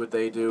interested to see what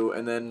they do.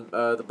 And then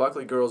the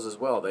Buckley girls as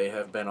well. They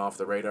have been off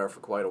the radar for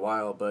quite a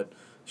while, but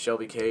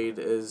Shelby Cade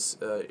is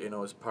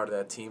part of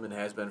that team and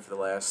has been for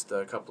the last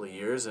couple of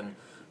years, and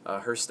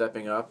her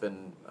stepping up,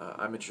 and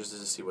I'm interested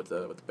to see what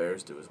the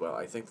Bears do as well.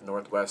 I think the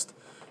Northwest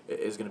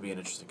is going to be an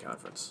interesting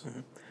conference. Mm-hmm.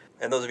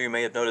 And those of you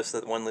may have noticed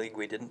that one league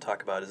we didn't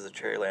talk about is the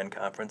Cherryland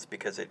Conference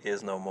because it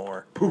is no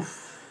more.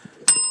 Poof.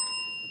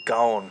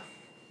 Gone.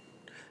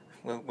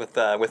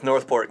 With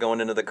Northport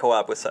going into the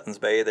co-op with Sutton's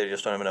Bay, they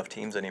just don't have enough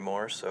teams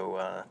anymore.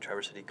 So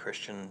Traverse City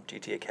Christian,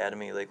 GT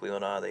Academy, Lake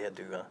Leelanau, they had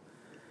to they're gonna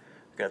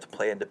have to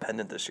play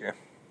independent this year.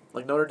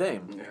 Like Notre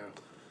Dame. Yeah.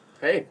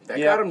 Hey, that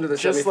got him to the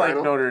just semifinal.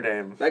 like Notre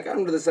Dame. That got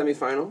him to the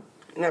semifinal.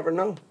 You never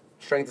know.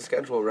 Strength of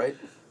schedule, right?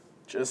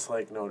 Just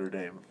like Notre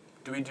Dame.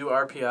 Do we do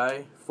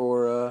RPI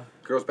for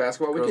girls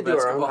basketball? girls We could do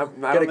our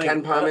basketball? own. Get a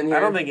Ken Palm in here. I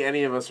don't think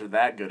any of us are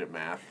that good at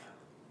math.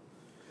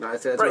 No,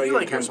 that's why Brett, you get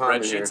like your Ken Palm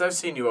in here. spreadsheets. I've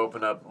seen you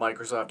open up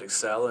Microsoft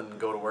Excel and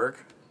go to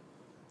work.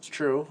 It's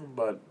true,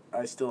 but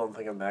I still don't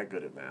think I'm that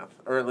good at math,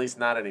 or at least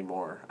not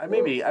anymore. I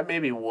maybe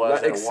was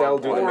let at Excel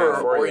one do the point.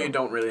 math for Or you. you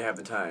don't really have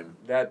the time.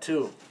 That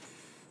too.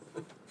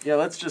 Yeah,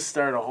 let's just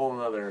start a whole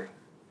nother.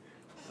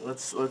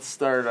 Let's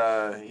start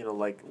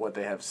like what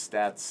they have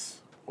stats.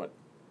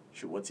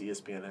 What's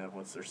ESPN have?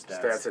 What's their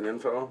stats? Stats and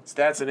info.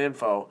 Stats and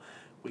info.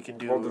 We can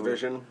do Whole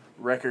division.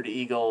 Record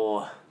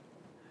Eagle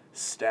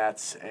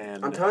stats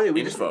and I'm telling you,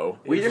 we Info.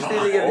 just need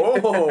to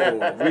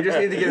get we just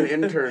need to get an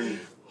intern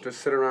to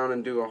sit around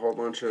and do a whole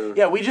bunch of.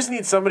 Yeah, we just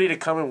need somebody to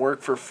come and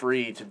work for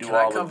free to do Can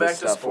all I come of this back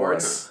to stuff for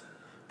us. sports?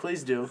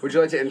 Please do. Would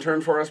you like to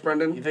intern for us,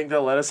 Brendan? You think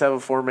they'll let us have a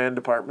 4-man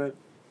department?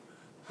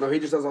 No, he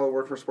just does all the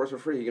work for sports for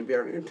free. He can be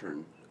our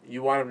intern.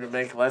 You want him to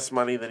make less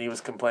money than he was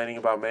complaining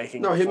about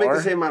making No, before? he'd make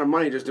the same amount of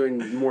money just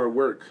doing more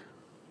work.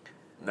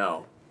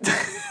 No.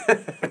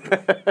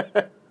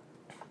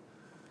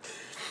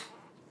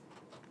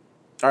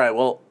 All right,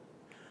 well,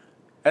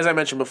 as I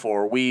mentioned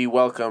before, we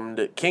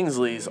welcomed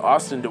Kingsley's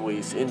Austyn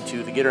DeWeese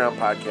into the Get Around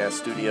Podcast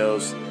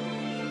studios.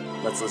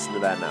 Let's listen to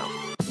that now.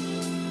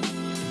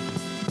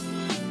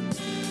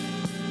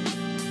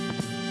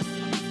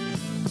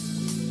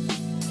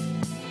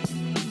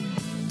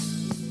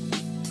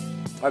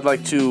 I'd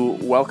like to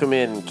welcome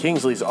in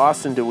Kingsley's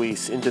Austyn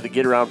DeWeese into the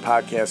Get Around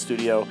Podcast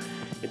studio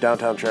in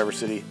downtown Traverse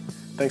City.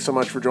 Thanks so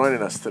much for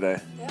joining us today.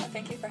 Yeah,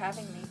 thank you for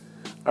having me.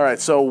 All right,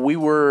 so we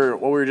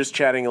were just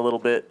chatting a little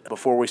bit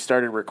before we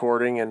started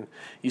recording, and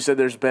you said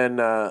there's been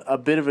a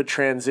bit of a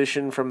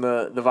transition from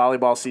the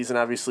volleyball season.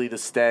 Obviously, the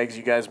Stags,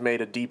 you guys made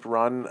a deep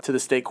run to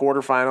the state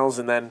quarterfinals,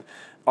 and then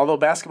although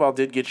basketball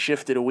did get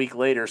shifted a week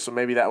later, so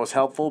maybe that was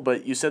helpful,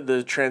 but you said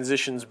the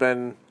transition's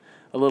been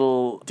a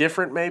little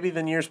different maybe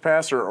than years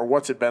past, or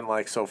what's it been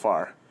like so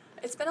far?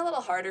 It's been a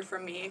little harder for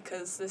me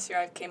because this year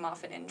I came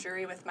off an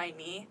injury with my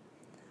knee,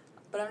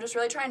 but I'm just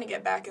really trying to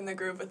get back in the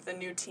groove with the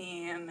new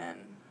team, and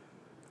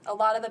a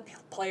lot of the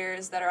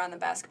players that are on the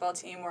basketball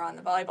team were on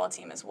the volleyball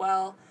team as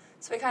well,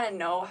 so we kind of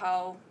know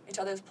how each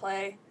other's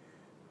play,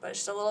 but it's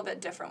just a little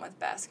bit different with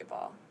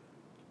basketball.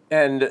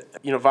 And,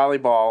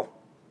 volleyball,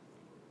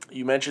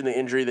 you mentioned the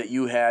injury that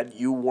you had.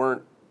 You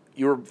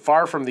were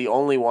far from the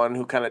only one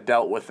who kind of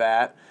dealt with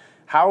that.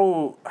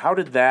 How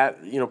did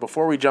that,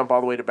 before we jump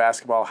all the way to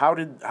basketball, how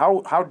did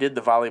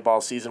the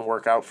volleyball season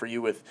work out for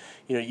you with,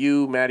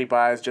 you, Maddie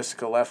Byes,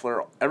 Jessica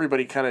Leffler,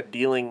 everybody kind of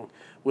dealing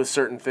with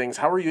certain things?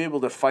 How were you able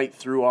to fight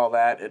through all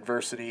that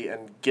adversity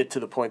and get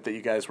to the point that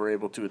you guys were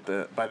able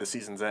to by the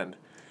season's end?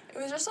 It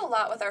was just a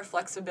lot with our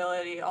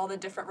flexibility, all the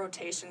different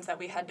rotations that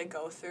we had to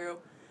go through.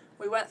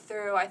 We went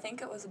through, I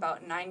think it was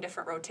about 9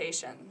 different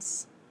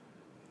rotations.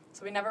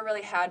 So we never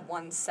really had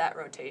one set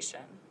rotation.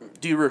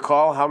 Do you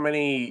recall how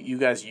many you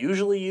guys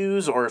usually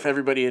use, or if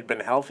everybody had been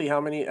healthy, how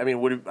many? I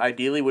mean, would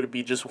it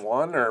be just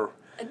one, or?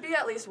 It'd be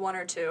at least 1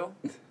 or 2.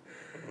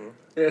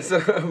 Yeah, so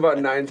about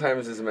 9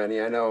 times as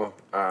many. I know.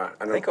 I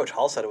think Coach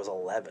Hall said it was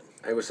 11.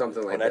 It was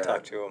something like when that. I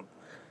talked to him.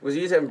 Was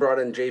you having brought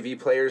in JV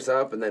players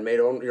up and then made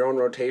your own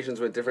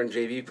rotations with different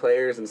JV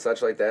players and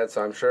such like that,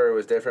 so I'm sure it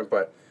was different,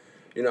 but,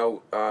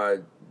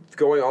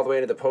 going all the way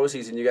into the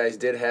postseason, you guys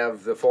did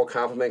have the full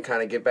complement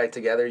kind of get back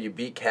together. You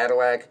beat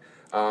Cadillac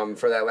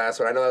for that last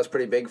one. I know that was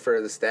pretty big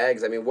for the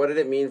Stags. I mean, what did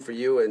it mean for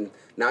you? And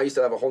now you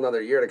still have a whole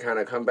nother year to kind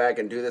of come back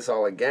and do this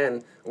all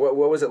again. What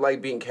was it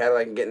like beating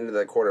Cadillac and getting into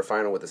the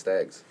quarterfinal with the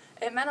Stags?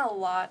 It meant a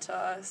lot to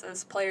us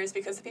as players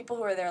because the people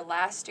who were there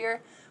last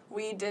year,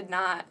 we did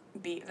not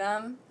beat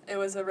them. It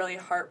was a really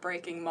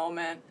heartbreaking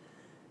moment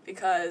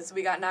because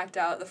we got knocked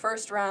out the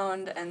first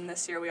round, and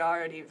this year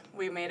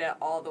we made it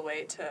all the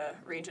way to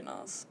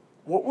regionals.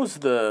 What was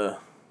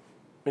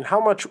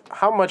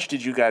how much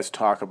did you guys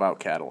talk about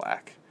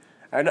Cadillac?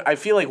 I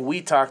feel like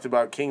we talked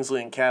about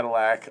Kingsley and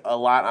Cadillac a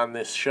lot on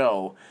this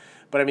show,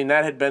 But, I mean,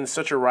 that had been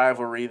such a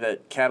rivalry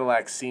that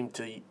Cadillac seemed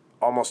to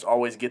almost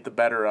always get the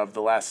better of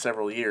the last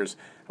several years.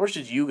 How much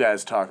did you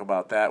guys talk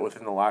about that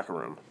within the locker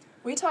room?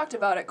 We talked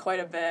about it quite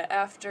a bit.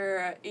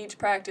 After each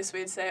practice,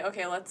 we'd say,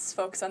 okay, let's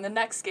focus on the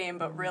next game,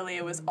 but really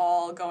it was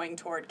all going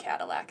toward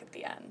Cadillac at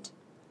the end.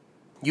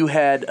 You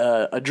had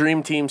a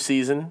dream team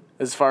season,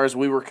 as far as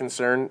we were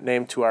concerned,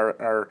 named to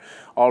our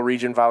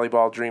all-region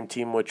volleyball dream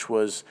team, which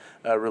was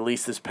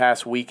released this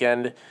past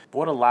weekend.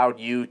 What allowed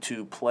you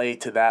to play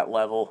to that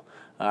level?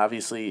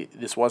 Obviously,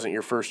 this wasn't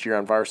your first year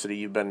on varsity.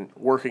 You've been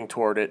working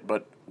toward it,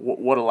 but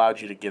what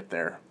allowed you to get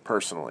there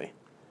personally?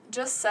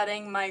 Just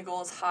setting my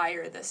goals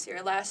higher this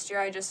year. Last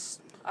year,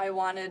 I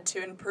wanted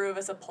to improve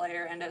as a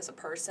player and as a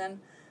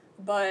person,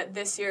 but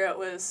this year it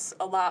was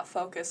a lot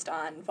focused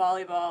on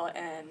volleyball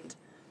and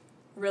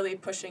really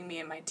pushing me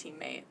and my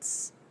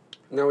teammates.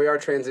 No, we are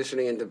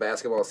transitioning into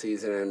basketball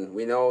season, and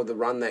we know the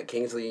run that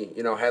Kingsley,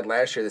 had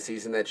last year, the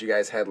season that you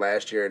guys had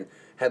last year, and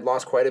had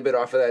lost quite a bit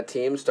off of that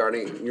team.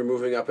 You're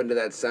moving up into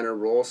that center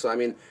role. So, I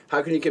mean,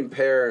 how can you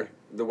compare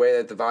the way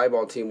that the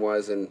volleyball team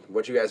was and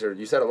what you guys are?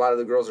 You said a lot of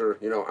the girls are,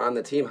 on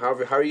the team. How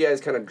are you guys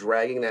kind of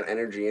dragging that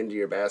energy into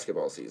your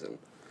basketball season?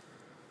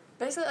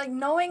 Basically,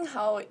 knowing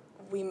how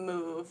we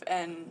move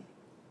and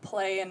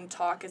play and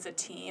talk as a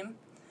team.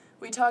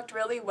 We talked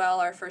really well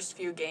our first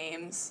few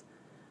games.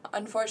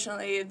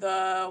 Unfortunately,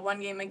 the one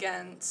game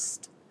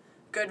against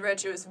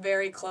Goodrich, it was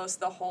very close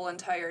the whole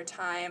entire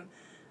time.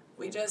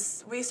 We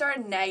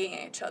started nagging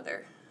at each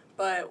other,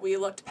 but we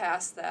looked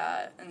past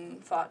that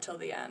and fought till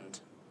the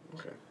end.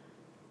 Okay.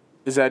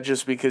 Is that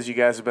just because you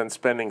guys have been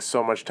spending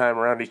so much time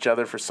around each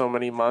other for so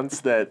many months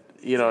that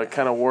it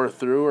kind of wore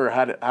through, or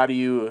how do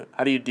you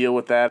deal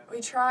with that? We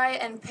try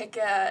and pick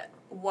at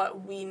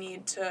what we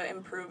need to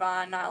improve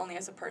on, not only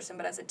as a person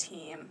but as a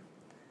team,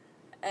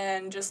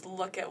 and just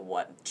look at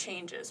what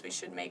changes we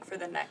should make for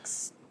the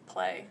next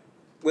play.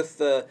 With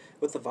the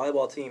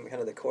volleyball team,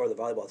 kind of the core of the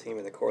volleyball team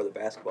and the core of the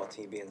basketball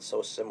team being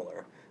so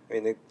similar. I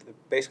mean,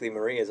 basically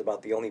Maria is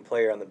about the only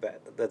player on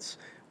that's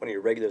one of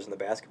your regulars in the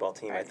basketball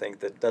team, Right. I think,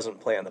 that doesn't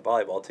play on the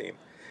volleyball team.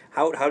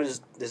 How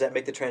does that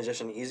make the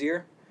transition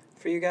easier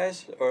for you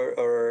guys,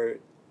 or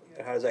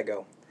how does that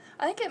go?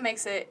 I think it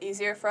makes it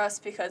easier for us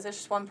because it's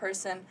just one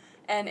person,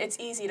 and it's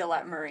easy to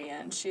let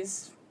Maria in.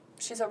 She's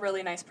a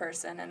really nice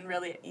person and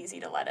really easy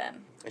to let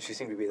in. And she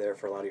seemed to be there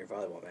for a lot of your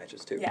volleyball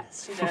matches, too.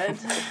 Yes, she did.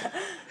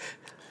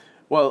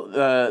 Well,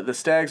 the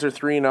Stags are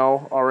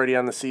 3-0 already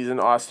on the season.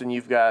 Austyn,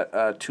 you've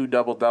got 2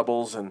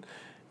 double-doubles and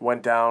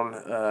went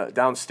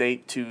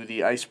downstate to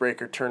the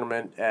Icebreaker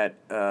tournament at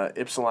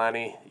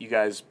Ypsilanti. You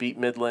guys beat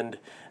Midland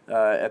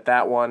at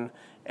that one.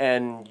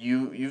 And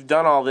you've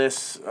done all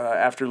this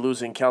after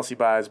losing Kelsey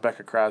Byes,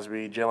 Becca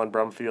Crosby, Jalen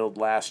Brumfield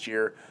last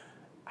year.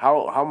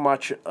 How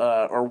much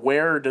or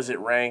where does it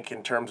rank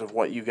in terms of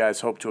what you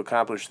guys hope to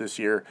accomplish this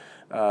year?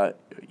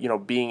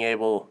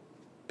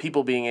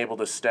 People being able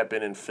to step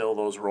in and fill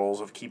those roles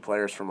of key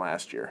players from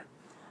last year.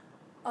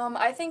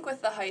 I think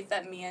with the height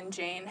that me and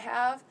Jane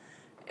have,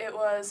 it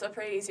was a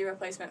pretty easy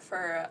replacement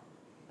for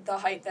the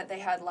height that they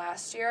had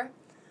last year.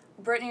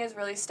 Brittany is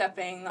really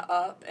stepping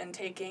up and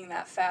taking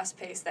that fast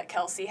pace that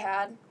Kelsey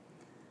had.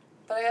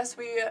 But I guess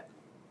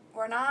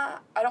we're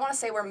not, I don't want to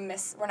say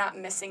we're not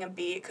missing a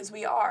beat, because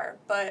we are,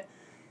 but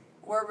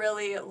we're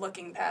really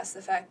looking past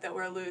the fact that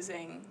we're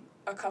losing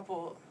a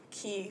couple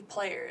key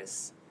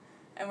players,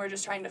 and we're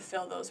just trying to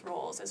fill those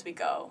roles as we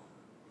go.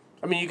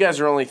 I mean, you guys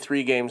are only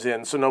 3 games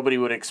in, so nobody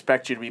would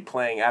expect you to be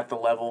playing at the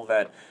level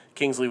that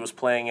Kingsley was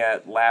playing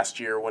at last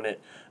year when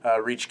it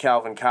reached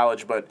Calvin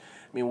College. But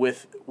I mean,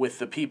 with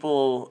the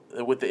people,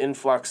 with the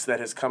influx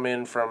that has come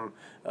in from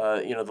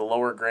the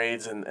lower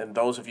grades and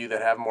those of you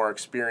that have more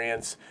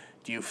experience,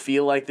 do you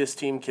feel like this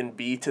team can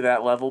be to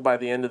that level by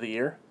the end of the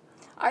year?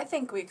 I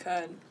think we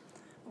could.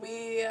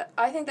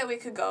 I think that we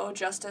could go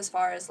just as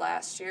far as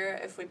last year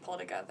if we pull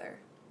together.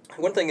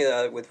 One thing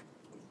with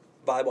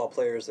volleyball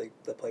players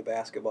that play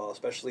basketball,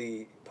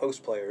 especially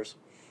post players,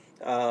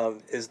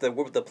 is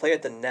the play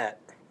at the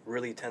net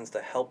really tends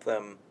to help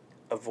them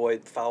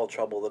avoid foul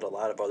trouble that a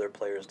lot of other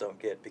players don't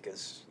get,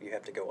 because you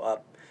have to go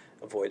up,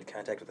 avoid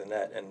contact with the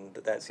net, and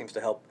that seems to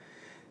help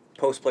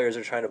post players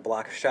that are trying to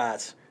block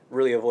shots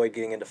really avoid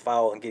getting into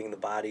foul and getting the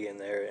body in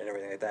there and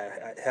everything like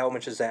that. How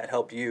much does that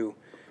help you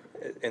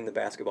in the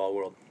basketball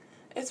world?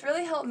 It's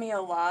really helped me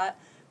a lot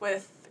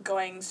with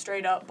going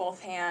straight up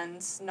both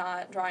hands,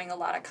 not drawing a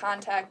lot of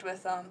contact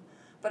with them.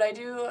 But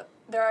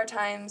there are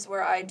times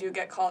where I do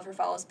get called for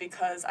fouls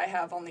because I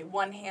have only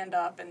one hand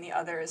up and the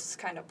other is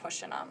kind of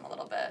pushing them a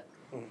little bit.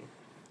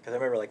 Because I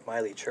remember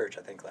Miley Church,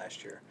 I think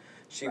last year,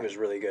 she was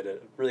really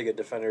good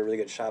defender, really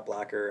good shot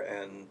blocker,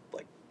 and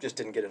just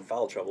didn't get in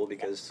foul trouble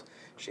because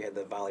she had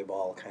the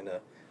volleyball kind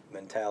of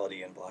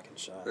mentality and blocking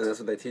shots. And that's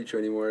what they teach you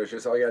anymore. It's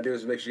just all you gotta do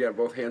is make sure you have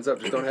both hands up.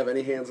 Just don't have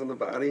any hands on the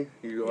body.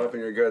 You go up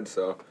and you're good.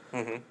 So.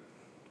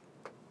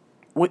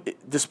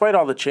 Despite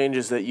all the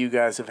changes that you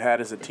guys have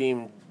had as a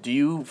team, do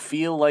you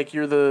feel like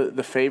you're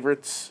the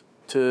favorites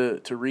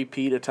to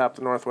repeat atop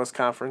the Northwest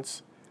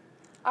Conference?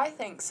 I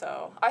think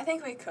so. I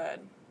think we could.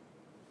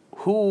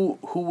 Who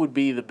would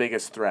be the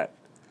biggest threat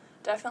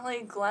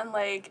Definitely Glen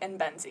Lake and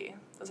Benzie.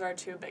 Those are our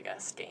two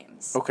biggest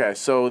games. Okay,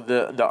 so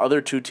the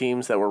other two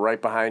teams that were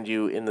right behind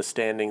you in the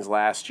standings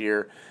last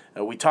year,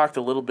 we talked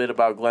a little bit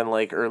about Glen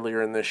Lake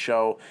earlier in this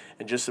show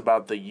and just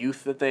about the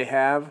youth that they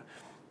have.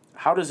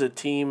 How does a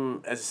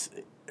team as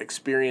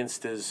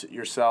experienced as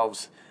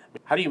yourselves,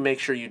 how do you make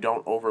sure you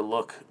don't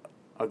overlook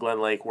a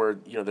Glen Lake where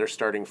they're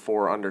starting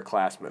 4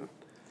 underclassmen?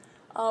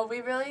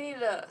 We really need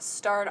to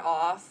start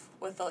off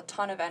with a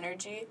ton of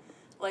energy.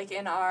 Like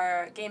in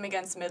our game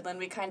against Midland,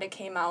 we kind of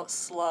came out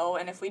slow,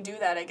 and if we do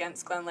that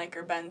against Glen Lake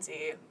or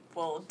Benzie,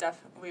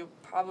 we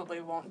probably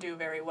won't do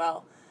very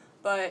well.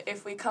 But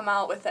if we come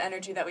out with the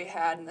energy that we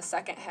had in the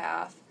second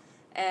half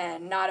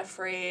and not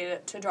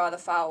afraid to draw the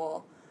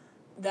foul,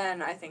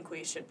 then I think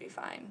we should be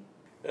fine.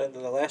 The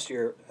last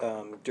year,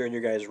 during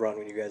your guys' run,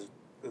 when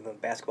the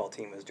basketball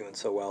team was doing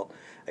so well,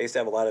 I used to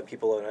have a lot of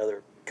people and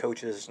other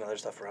coaches and other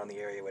stuff around the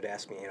area would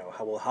ask me,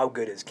 how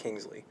good is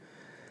Kingsley?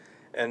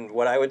 And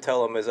what I would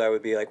tell them is I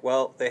would be like,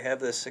 well, they have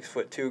this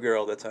 6'2"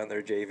 girl that's on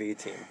their JV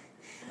team.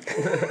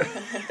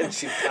 And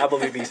she'd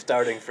probably be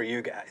starting for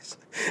you guys.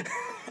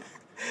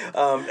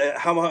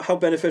 How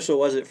beneficial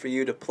was it for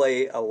you to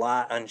play a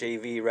lot on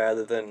JV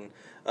rather than,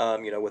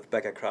 with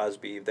Becca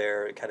Crosby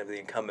there, kind of the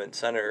incumbent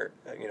center,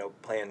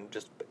 playing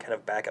just kind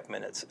of backup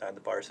minutes on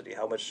the varsity?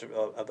 How much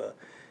of a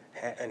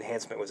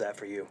enhancement was that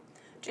for you?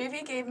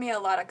 JV gave me a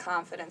lot of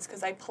confidence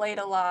because I played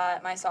a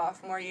lot my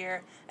sophomore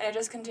year, and it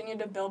just continued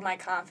to build my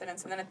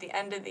confidence. And then at the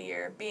end of the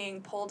year, being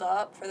pulled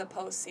up for the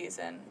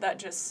postseason, that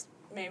just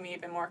made me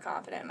even more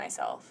confident in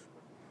myself.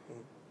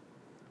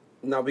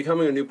 Now,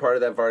 becoming a new part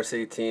of that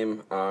varsity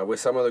team, with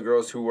some of the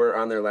girls who were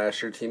on there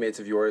last year, teammates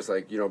of yours,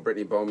 like,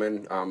 Brittany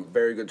Bowman,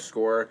 very good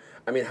scorer.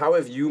 I mean, how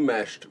have you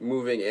meshed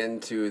moving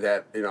into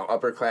that,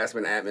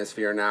 upperclassmen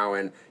atmosphere now?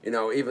 And,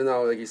 even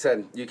though, like you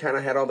said, you kind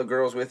of had all the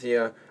girls with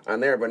you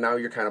on there, but now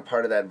you're kind of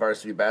part of that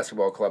varsity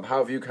basketball club. How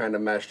have you kind of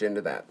meshed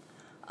into that?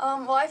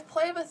 Well, I've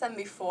played with them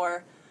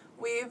before.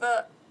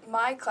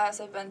 My class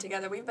have been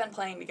together. We've been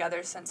playing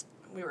together since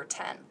we were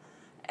 10.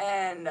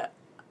 And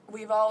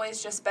we've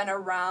always just been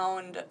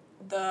around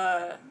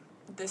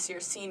this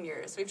year's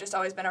seniors. We've just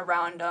always been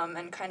around them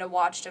and kind of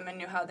watched them and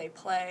knew how they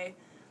play.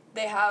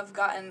 They have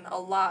gotten a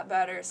lot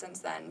better since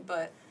then,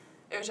 but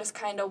it was just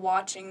kind of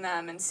watching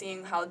them and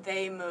seeing how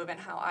they move and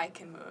how I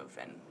can move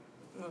and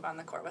move on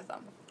the court with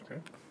them.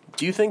 Okay.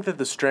 Do you think that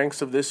the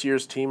strengths of this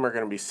year's team are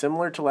going to be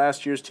similar to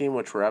last year's team,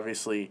 which were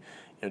obviously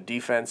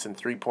defense and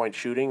three-point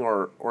shooting,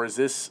 or is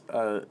this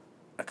a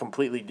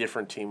completely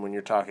different team when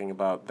you're talking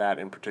about that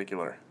in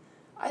particular?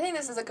 I think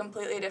this is a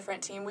completely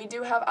different team. We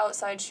do have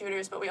outside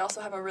shooters, but we also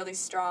have a really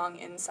strong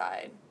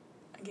inside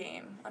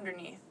game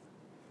underneath.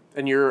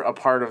 And you're a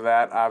part of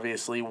that,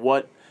 obviously.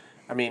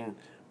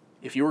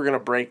 If you were going to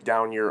break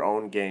down your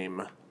own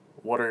game,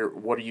 what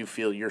do you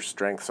feel your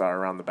strengths are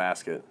around the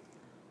basket?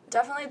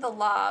 Definitely the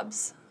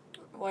lobs,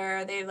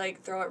 where they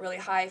throw it really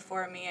high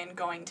for me and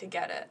going to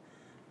get it.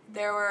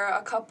 There were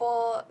a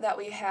couple that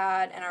we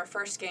had in our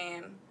first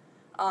game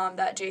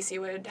that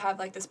JC would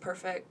have this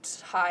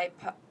perfect high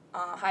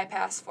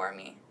pass for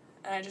me,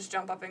 and I just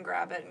jump up and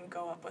grab it and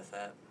go up with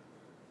it.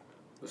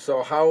 So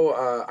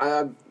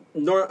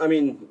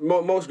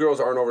most girls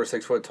aren't over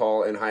 6 foot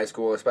tall in high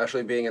school,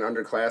 especially being an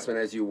underclassman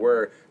as you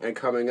were and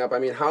coming up.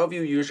 How have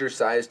you used your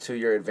size to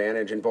your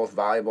advantage in both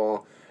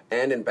volleyball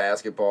and in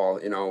basketball?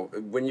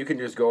 When you can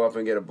just go up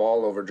and get a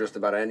ball over just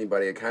about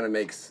anybody, it kind of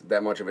makes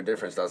that much of a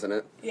difference, doesn't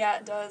it? Yeah,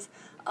 it does.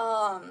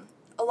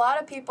 A lot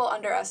of people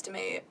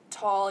underestimate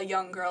tall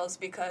young girls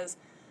because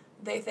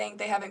they think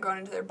they haven't grown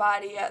into their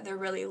body yet. They're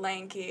really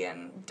lanky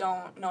and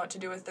don't know what to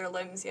do with their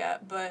limbs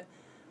yet. But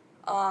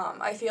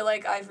I feel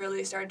like I've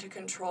really started to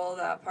control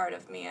that part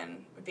of me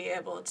and be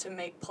able to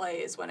make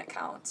plays when it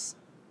counts.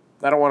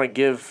 I don't want to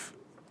give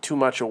too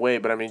much away,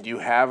 but do you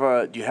have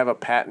a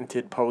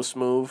patented post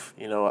move?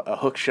 A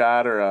hook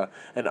shot or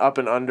an up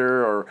and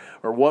under, or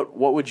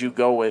what would you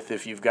go with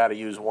if you've got to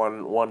use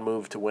one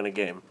move to win a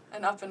game?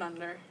 An up and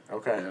under.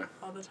 Okay. Yeah.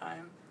 All the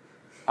time.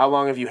 How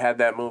long have you had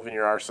that move in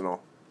your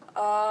arsenal?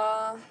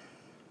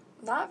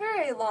 Not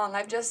very long.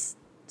 I've just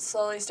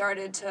slowly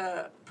started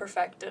to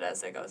perfect it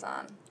as it goes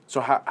on.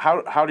 So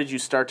how did you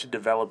start to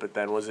develop it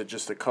then? Was it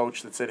just a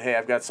coach that said, hey,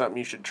 I've got something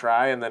you should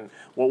try? And then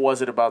what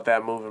was it about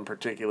that move in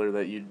particular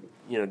that you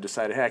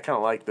decided, hey, I kind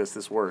of like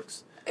this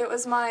works? It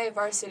was my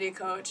varsity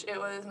coach. It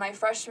was my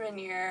freshman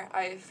year.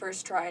 I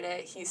first tried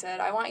it. He said,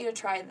 I want you to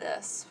try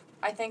this.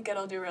 I think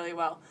it'll do really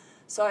well.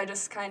 So I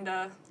just kind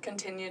of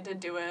continued to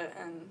do it,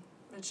 and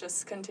it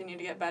just continued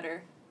to get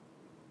better.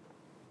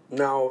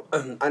 Now,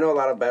 I know a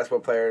lot of basketball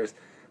players,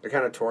 they're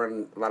kind of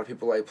torn. A lot of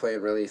people like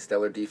playing really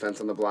stellar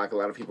defense on the block. A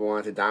lot of people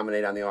want to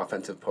dominate on the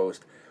offensive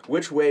post.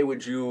 Which way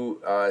would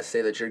you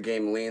say that your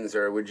game leans,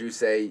 or would you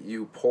say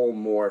you pull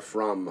more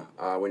from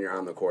when you're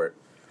on the court?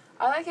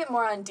 I like it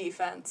more on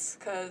defense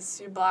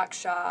because you block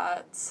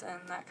shots and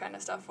that kind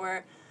of stuff,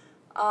 where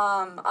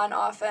on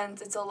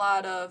offense it's a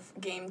lot of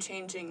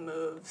game-changing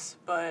moves,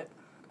 but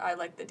I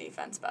like the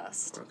defense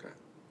best. Okay.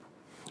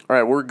 All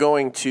right, we're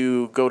going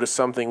to go to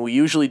something we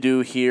usually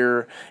do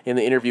here in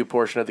the interview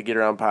portion of the Get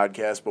Around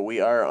podcast, but we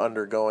are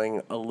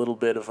undergoing a little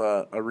bit of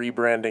a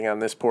rebranding on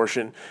this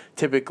portion.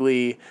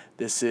 Typically,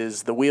 this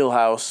is The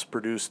Wheelhouse,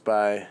 produced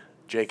by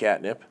Jake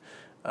Atnip,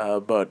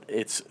 but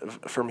it's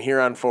from here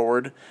on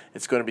forward,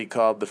 it's going to be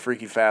called the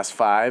Freaky Fast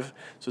 5.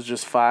 So it's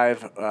just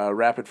 5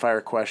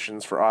 rapid-fire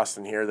questions for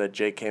Austyn here that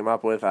Jake came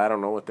up with. I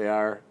don't know what they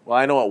are. Well,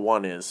 I know what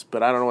one is,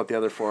 but I don't know what the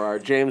other 4 are.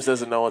 James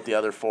doesn't know what the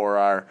other 4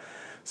 are.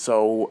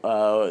 So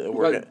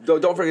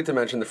don't forget to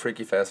mention the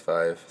Freaky Fast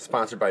 5,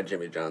 sponsored by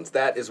Jimmy John's.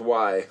 That is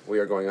why we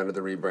are going under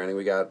the rebranding.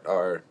 We got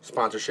our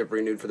sponsorship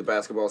renewed for the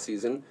basketball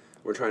season.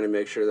 We're trying to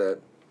make sure that,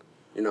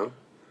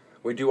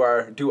 we do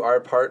our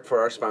part for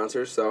our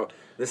sponsors. So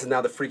this is now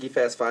the Freaky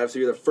Fast 5. So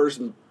you're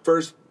the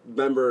first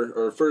member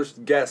or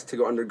first guest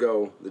to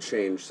undergo the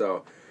change.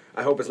 So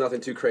I hope it's nothing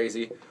too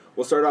crazy.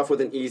 We'll start off with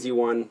an easy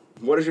one.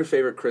 What is your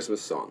favorite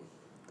Christmas song?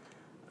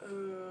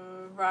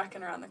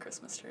 Rockin' Around the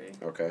Christmas Tree.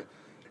 Okay.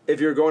 If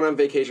you're going on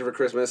vacation for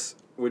Christmas,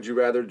 would you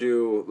rather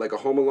do like a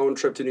Home Alone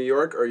trip to New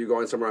York, or are you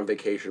going somewhere on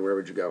vacation? Where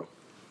would you go?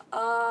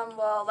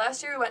 Well,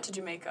 last year we went to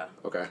Jamaica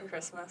for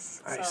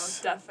Christmas, Nice.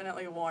 so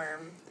definitely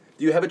warm.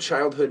 Do you have a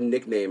childhood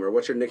nickname, or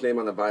what's your nickname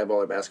on the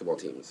volleyball or basketball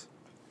teams?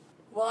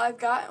 Well, I've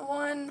gotten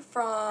one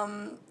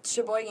from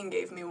Sheboygan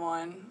gave me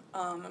one.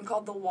 I'm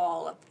called The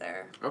Wall up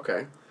there.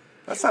 Okay.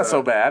 that's not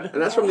so bad.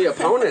 And that's from the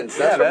opponents.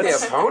 That's from the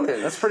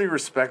opponents. That's pretty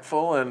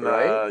respectful, and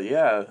Right?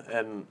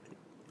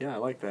 I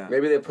like that.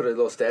 Maybe they put a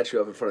little statue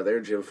up in front of their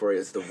gym for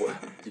you. It's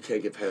you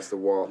can't get past the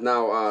wall.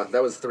 Now,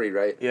 that was 3,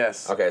 right?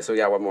 Yes. Okay, so we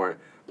got one more.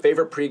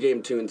 Favorite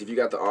pregame tunes? If you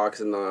got the aux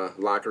in the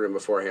locker room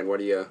beforehand,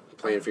 what are you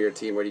playing for your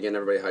team? What are you getting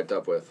everybody hyped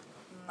up with?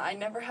 I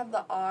never have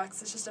the aux.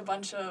 It's just a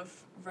bunch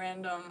of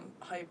random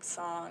hype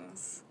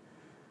songs.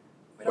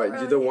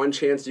 Wait, the one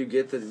chance you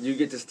get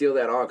to steal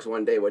that aux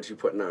one day, what you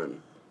putting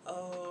on?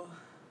 Oh,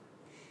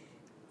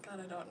 God,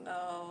 I don't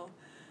know.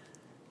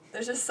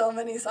 There's just so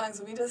many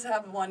songs. We just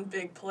have one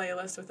big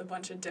playlist with a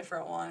bunch of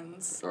different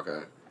ones.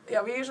 Okay.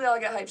 Yeah, we usually all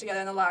get hyped together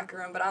in the locker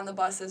room, but on the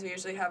buses we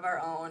usually have our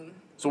own.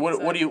 So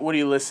what are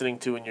you listening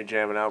to when you're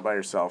jamming out by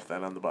yourself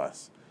then on the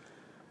bus?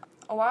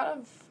 A lot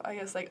of, I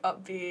guess, like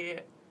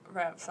upbeat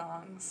rap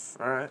songs.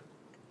 All right.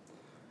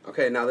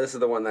 Okay, now this is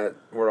the one that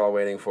we're all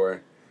waiting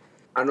for.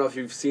 I don't know if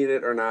you've seen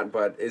it or not,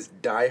 but is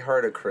Die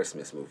Hard a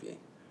Christmas movie?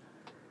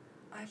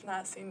 I've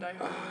not seen Die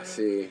Hard.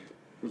 See,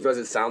 does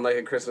it sound like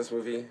a Christmas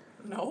movie?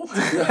 No.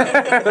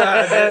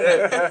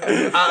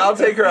 I'll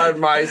take her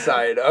on my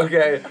side.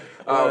 Okay.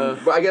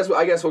 But I guess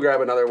we'll grab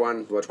another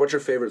one. What's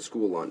your favorite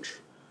school lunch?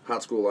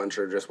 Hot school lunch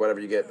or just whatever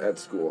you get at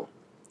school?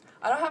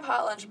 I don't have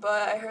hot lunch,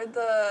 but I heard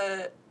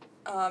the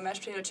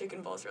mashed potato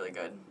chicken bowl is really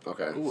good.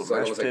 Okay. Ooh, so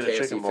mashed almost like potato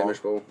KFC chicken bowl. finish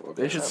bowl.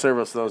 Okay. They should serve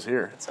us those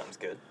here. That sounds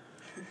good.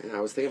 Yeah, I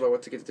was thinking about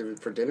what to get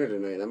for dinner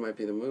tonight. That might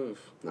be the move.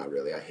 Not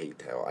really. I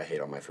hate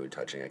all my food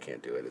touching. I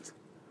can't do it. It's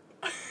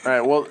All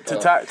right, well,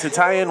 to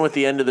tie in with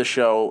the end of the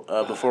show,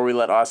 before we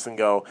let Austyn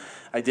go,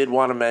 I did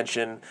want to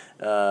mention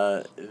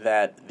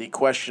that the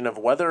question of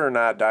whether or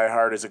not Die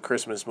Hard is a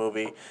Christmas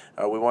movie,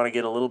 we want to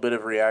get a little bit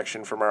of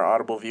reaction from our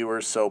Audible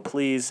viewers, so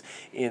please,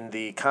 in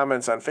the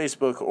comments on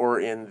Facebook or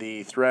in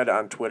the thread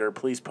on Twitter,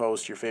 please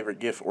post your favorite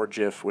GIF or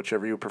GIF,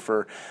 whichever you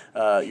prefer,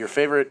 your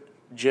favorite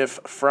GIF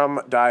from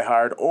Die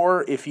Hard,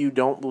 or if you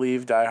don't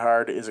believe Die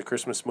Hard is a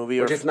Christmas movie,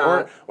 or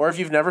if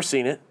you've never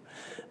seen it,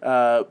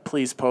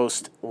 please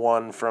post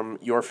one from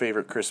your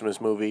favorite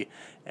Christmas movie,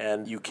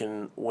 and you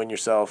can win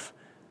yourself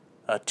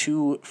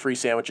 2 free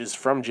sandwiches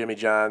from Jimmy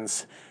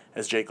John's.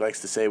 As Jake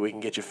likes to say, we can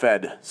get you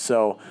fed.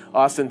 So,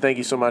 Austyn, thank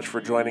you so much for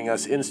joining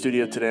us in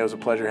studio today. It was a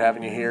pleasure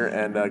having you here,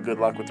 and good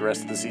luck with the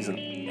rest of the season.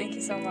 Thank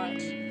you so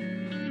much.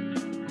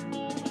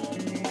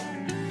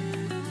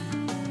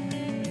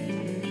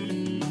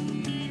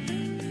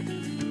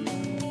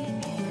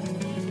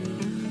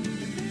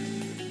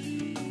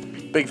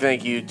 Big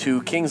thank you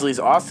to Kingsley's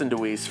Austyn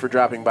DeWeese for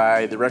dropping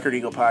by the Record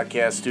Eagle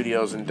Podcast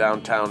studios in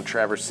downtown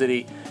Traverse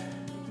City.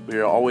 We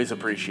always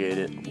appreciate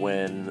it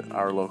when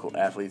our local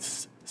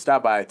athletes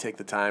stop by, take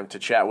the time to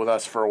chat with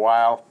us for a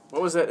while.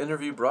 What was that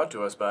interview brought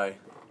to us by?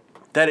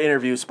 That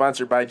interview is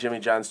sponsored by Jimmy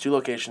John's, 2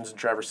 locations in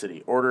Traverse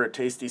City. Order a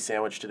tasty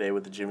sandwich today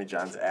with the Jimmy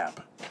John's app.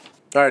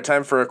 All right,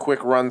 time for a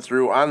quick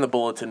run-through on the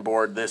bulletin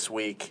board this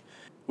week.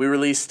 We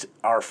released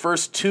our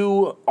first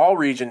 2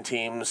 all-region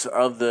teams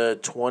of the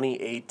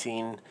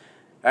 2018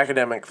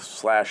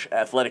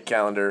 academic/athletic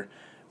calendar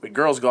with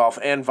girls golf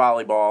and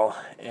volleyball.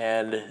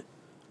 And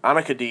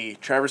Annika D.,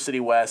 Traverse City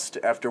West,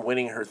 after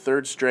winning her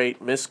 3rd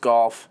straight Miss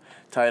Golf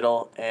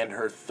title and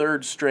her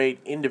 3rd straight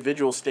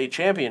individual state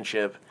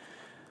championship,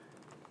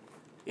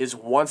 is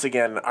once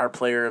again our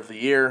player of the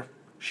year.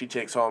 She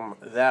takes home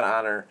that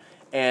honor.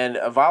 And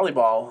a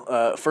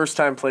volleyball,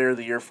 first-time player of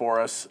the year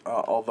for us,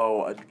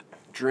 although a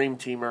dream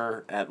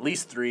teamer at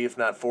least 3, if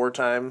not 4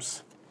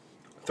 times.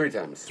 3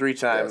 times. 3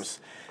 times.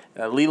 Yes.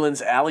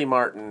 Leland's Allie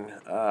Martin,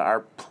 our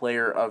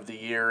player of the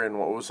year in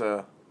what was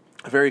a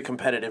very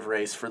competitive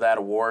race for that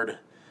award.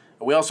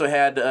 We also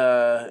had,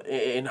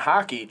 in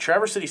hockey,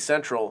 Traverse City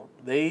Central,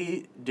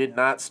 they did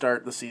not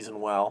start the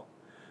season well.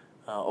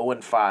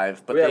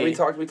 0-5. But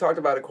we talked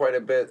about it quite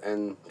a bit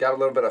and got a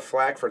little bit of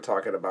flack for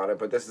talking about it,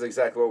 but this is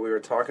exactly what we were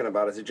talking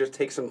about, is it just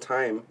takes some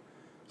time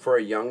for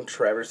a young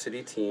Traverse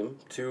City team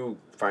to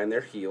find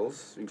their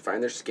heels,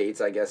 find their skates,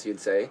 I guess you'd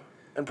say.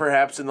 And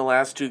perhaps in the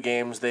last 2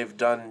 games they've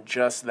done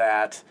just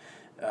that.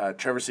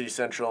 Traverse City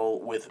Central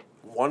with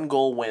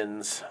 1-goal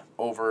wins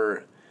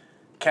over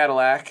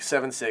Cadillac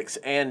 7-6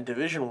 and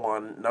Division I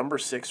number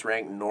 6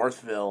 ranked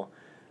Northville.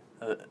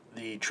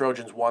 The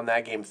Trojans won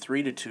that game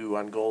 3-2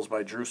 on goals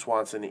by Drew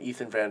Swanson,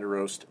 Ethan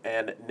VanderRoest,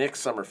 and Nick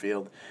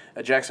Summerfield.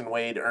 Jackson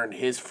Wade earned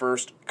his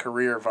first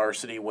career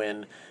varsity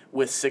win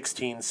with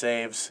 16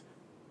 saves.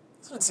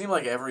 Doesn't it seem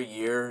like every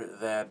year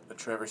that a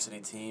Traverse City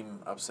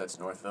team upsets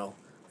Northville?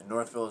 And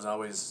Northville is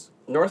always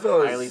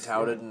highly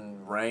touted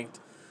and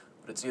ranked,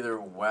 but it's either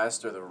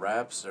West or the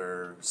Reps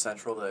or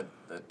Central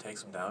that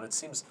takes them down. It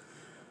seems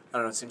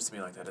to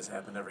me like that has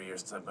happened every year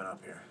since I've been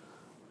up here.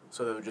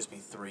 So there would just be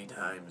 3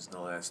 times in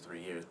the last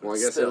 3 years. Well, I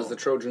guess it was the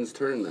Trojans'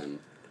 turn then.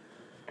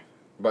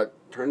 But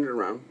turned it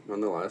around,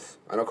 nonetheless.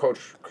 I know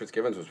Coach Chris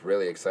Givens was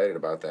really excited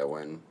about that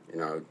win,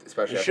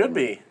 especially... He should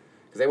be.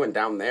 Because they went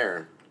down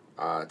there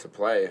to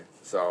play.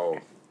 So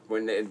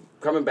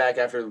coming back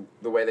after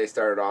the way they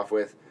started off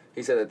with,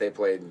 he said that they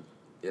played,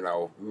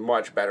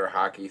 much better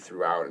hockey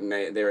throughout. And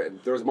there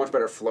was much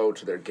better flow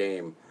to their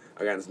game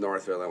against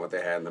Northville than what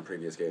they had in the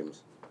previous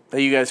games.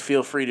 You guys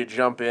feel free to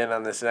jump in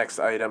on this next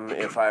item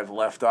if I've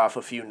left off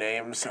a few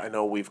names. I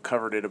know we've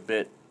covered it a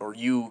bit, or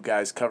you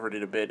guys covered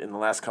it a bit in the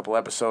last couple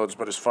episodes,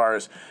 but as far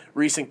as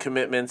recent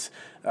commitments,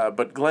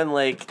 but Glen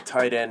Lake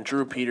tight end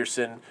Drew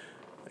Peterson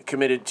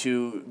committed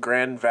to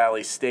Grand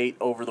Valley State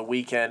over the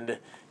weekend.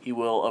 He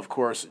will, of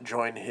course,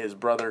 join his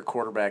brother,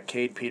 quarterback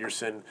Cade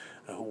Peterson,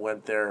 who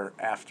went there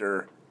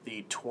after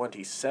the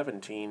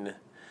 2017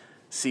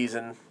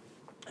 season.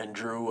 And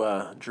Drew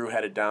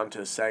headed down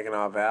to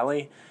Saginaw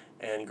Valley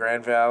and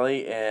Grand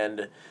Valley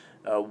and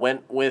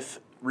went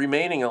with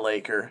remaining a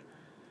Laker.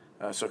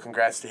 So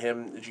congrats to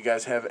him. Did you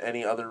guys have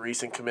any other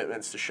recent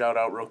commitments to shout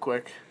out real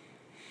quick?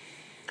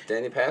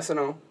 Danny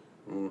Passano.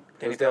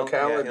 Hillsdale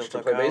College to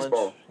play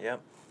baseball.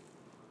 Yep.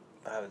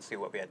 Let's see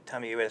what we had.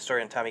 We had a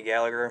story on Tommy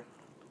Gallagher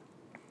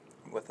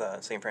with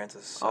St.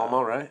 Francis.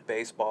 Almo, right?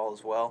 Baseball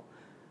as well.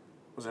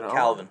 Was it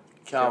Almo?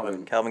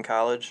 Calvin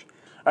College.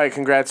 All right,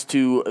 congrats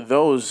to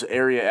those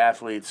area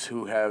athletes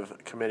who have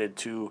committed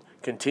to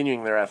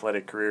continuing their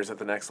athletic careers at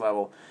the next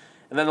level.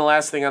 And then the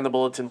last thing on the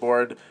bulletin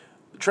board,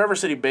 Traverse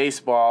City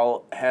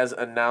Baseball has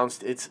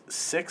announced its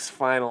 6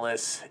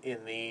 finalists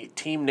in the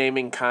team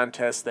naming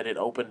contest that it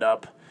opened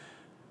up.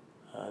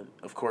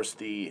 Of course,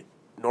 the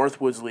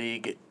Northwoods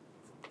League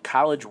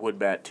College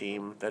Woodbat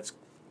team that's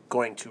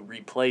going to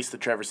replace the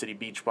Traverse City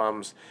Beach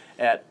Bums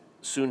at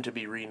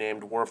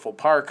soon-to-be-renamed Warfel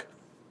Park.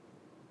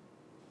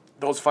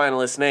 Those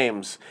finalist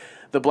names,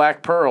 the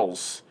Black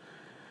Pearls,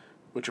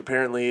 which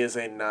apparently is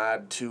a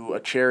nod to a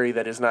cherry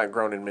that is not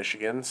grown in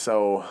Michigan.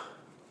 So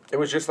it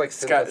was just like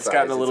it's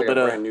gotten a little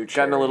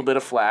bit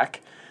of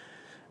flack.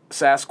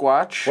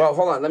 Sasquatch. Well,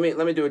 hold on. Let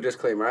me do a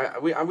disclaimer.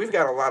 We've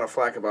got a lot of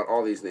flack about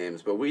all these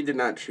names, but we did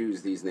not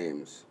choose these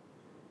names.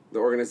 The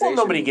organization.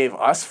 Well, nobody gave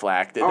us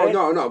flack, did they?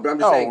 Oh no, but I'm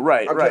just saying.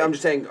 Right. I'm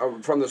just saying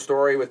from the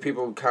story with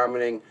people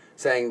commenting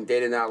saying they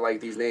did not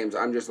like these names.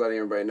 I'm just letting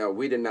everybody know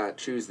we did not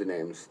choose the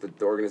names. The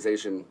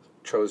organization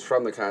chose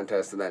from the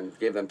contest and then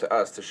gave them to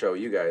us to show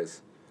you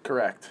guys.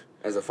 Correct.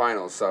 As a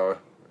final. So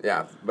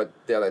yeah, but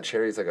that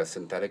cherry is like a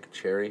synthetic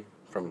cherry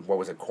from what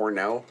was it,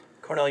 Cornell?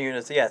 Cornell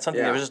units. Yeah, it's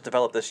something that was just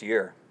developed this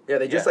year. Yeah,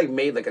 they just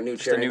made like a new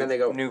cherry, and then they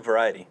go new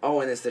variety.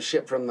 Oh, and it's the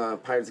ship from the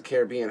Pirates of the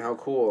Caribbean. How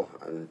cool!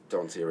 I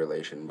don't see a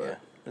relation, but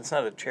it's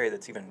not a cherry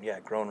that's even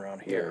grown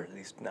around here. At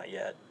least not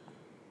yet.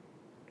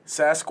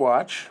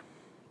 Sasquatch.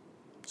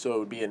 So it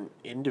would be an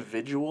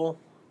individual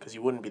because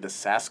you wouldn't be the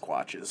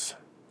Sasquatches.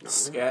 The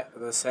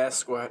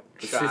Sasquatch.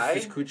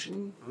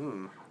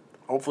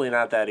 Hopefully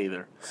not that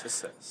either.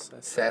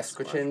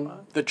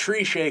 Sasquatchin. The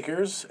Tree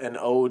Shakers, an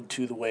ode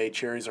to the way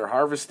cherries are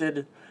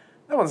harvested.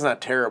 That one's not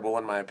terrible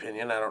in my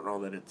opinion. I don't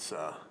know that it's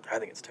I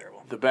think it's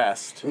terrible. The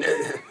best.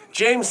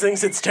 James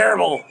thinks it's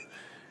terrible.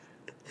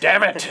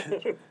 Damn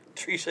it.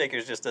 Tree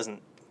Shakers just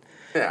doesn't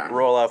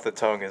roll off the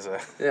tongue as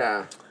a...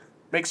 Yeah.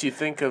 Makes you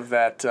think of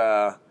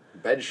that...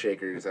 Bed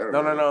Shakers. I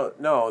don't know.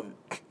 No.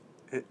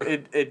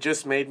 It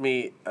just made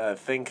me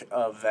think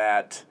of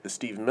the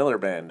Steve Miller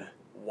Band.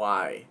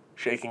 Why?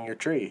 Shaking Your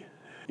Tree.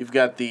 You've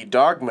got the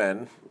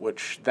Dogmen,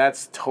 which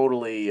that's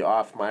totally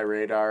off my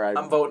radar.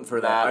 I'm voting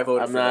for that.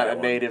 I'm not a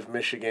native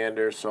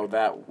Michigander, so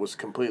that was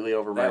completely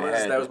over my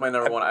head. That was my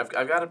number one. I've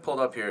got it pulled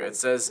up here. It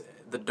says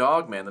the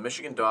Dogman, the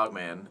Michigan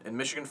Dogman. In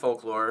Michigan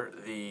folklore,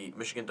 the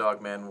Michigan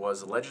Dogman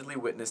was allegedly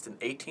witnessed in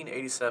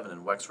 1887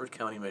 in Wexford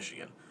County,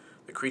 Michigan.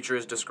 The creature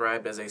is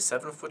described as a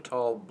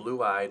 7-foot-tall,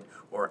 blue-eyed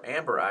or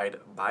amber-eyed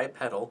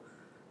bipedal,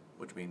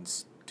 which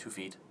means 2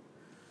 feet,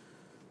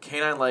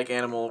 canine-like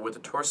animal with the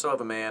torso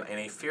of a man and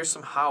a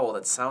fearsome howl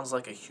that sounds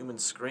like a human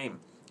scream.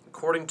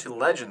 According to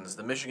legends,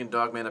 the Michigan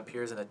Dogman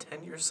appears in a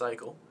 10-year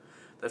cycle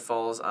that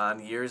falls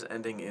on years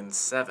ending in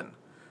 7.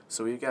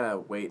 So we've got to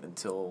wait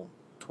until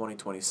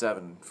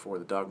 2027 for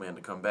the Dogman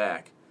to come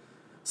back.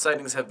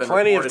 Sightings have been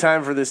Plenty of reported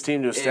time for this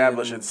team to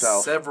establish in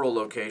itself. several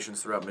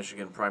locations throughout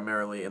Michigan,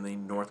 primarily in the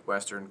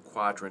northwestern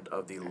quadrant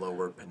of the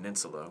Lower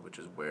Peninsula, which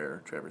is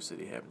where Traverse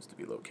City happens to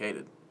be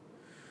located.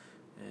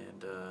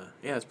 And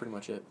that's pretty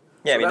much it.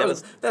 Yeah, So I mean,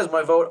 that was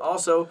my vote.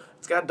 Also,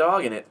 it's got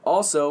dog in it.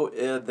 Also,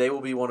 they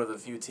will be one of the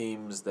few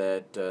teams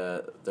that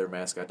their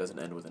mascot doesn't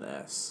end with an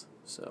S.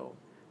 So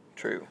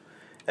True.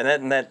 And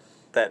that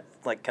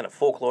like kind of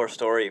folklore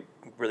story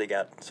really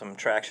got some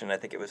traction. I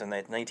think it was in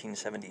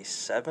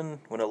 1977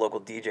 when a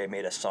local DJ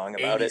made a song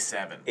about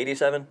 87. it.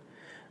 87?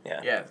 Yeah.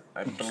 Yeah,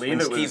 I believe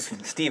When it was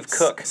Steve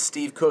Cook.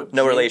 Steve Cook.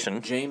 No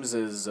relation.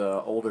 James's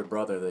older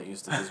brother that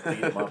used to just beat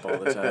him up all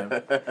the time.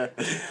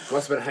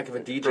 Must have been a heck of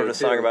a DJ, Wrote a too.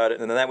 song about it,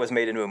 and then that was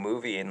made into a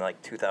movie in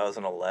like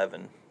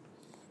 2011.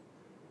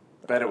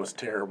 Bet it was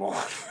terrible.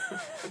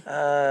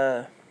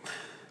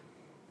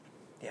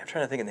 Yeah, I'm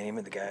trying to think of the name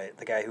of the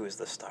guy who was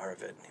the star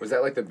of it. Was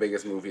that like the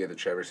biggest movie at the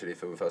Traverse City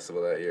Film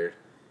Festival that year?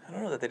 I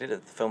don't know that they did it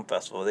at the film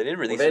festival. They did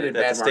release they it did at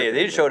the Bad state. Marketing,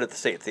 They did show it at the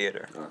State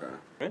Theater.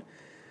 Okay.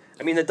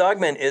 I mean, the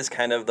Dogman is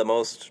kind of the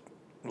most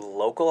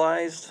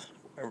localized,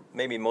 or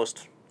maybe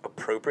most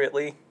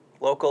appropriately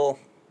local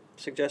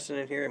suggestion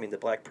in here. I mean, the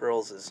Black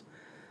Pearls is,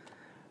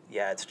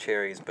 it's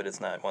cherries, but it's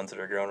not ones that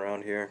are grown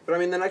around here. But I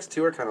mean, the next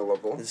two are kind of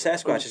local. The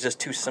Sasquatch is just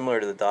too similar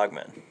to the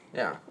Dogman.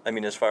 Yeah. I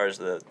mean, as far as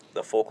the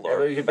folklore.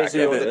 Yeah, you could back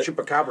basically go end with of the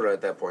it. Chupacabra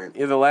at that point.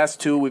 Yeah, the last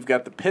two, we've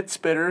got the Pit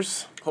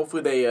Spitters.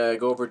 Hopefully they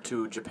go over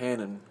to Japan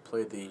and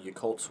play the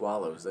Yakult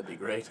Swallows. That'd be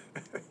great.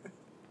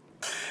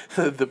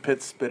 The Pit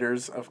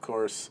Spitters, of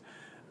course.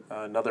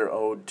 Another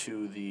ode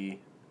to the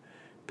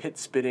pit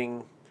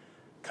spitting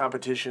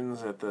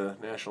competitions at the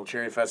National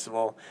Cherry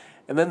Festival.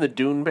 And then the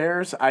Dune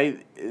Bears.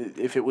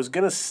 If it was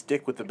going to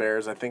stick with the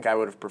Bears, I think I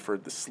would have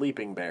preferred the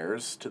Sleeping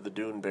Bears to the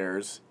Dune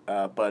Bears.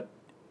 But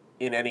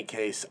in any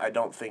case, I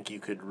don't think you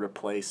could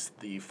replace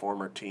the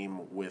former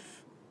team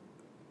with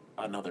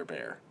another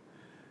bear.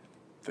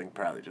 I think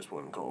probably just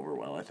wouldn't go over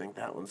well. I think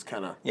that one's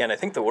kind of... Yeah, and I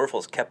think the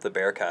Werfels kept the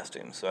bear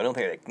costumes, so I don't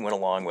think they went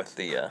along with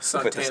the with the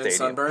Suntan stadium. and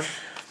sunburn.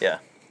 Yeah.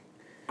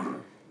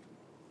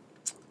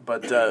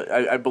 But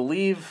I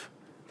believe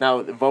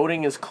now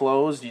voting is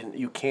closed.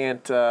 You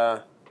can't,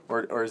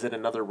 or is it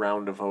another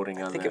round of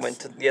voting on this? I think it went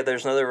to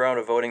there's another round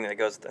of voting that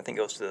goes to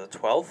the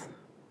 12th.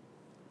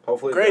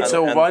 Hopefully. Great.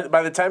 So And-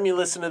 by the time you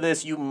listen to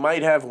this, you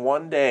might have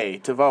one day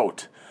to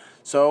vote.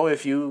 So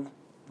if you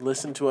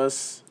listen to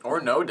us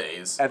Or no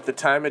days. at the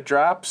time it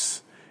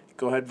drops,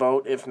 go ahead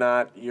vote. If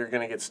not, you're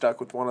gonna get stuck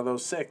with one of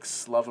those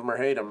six. Love them or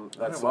hate them.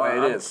 That's the way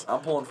it is.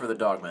 I'm pulling for the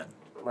Dogman.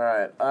 All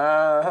right.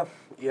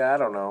 Yeah, I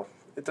don't know.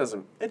 It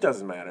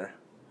doesn't matter.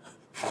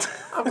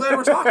 I'm glad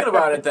we're talking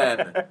about it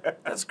then.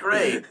 That's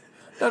great.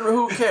 Then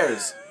who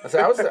cares?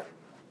 I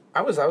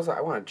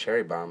wanted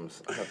cherry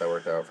bombs. I thought that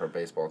worked out for a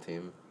baseball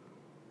team.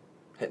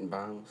 Hitting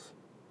bombs,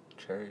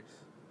 cherries.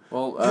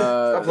 Well,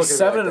 looking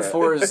 7 like and that.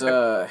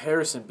 4's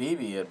Harrison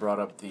Beebe had brought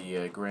up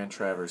the Grand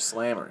Traverse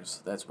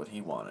Slammers. That's what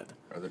he wanted.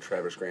 Or the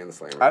Traverse Grand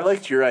Slammers. I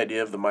liked your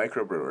idea of the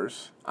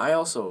microbrewers. I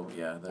also,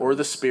 Or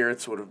the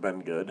Spirits would have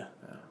been good.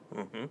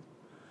 Mm-hmm.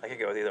 I could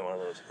go with either one of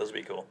those. Those would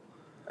be cool.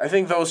 I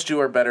think those two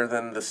are better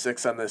than the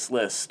six on this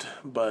list,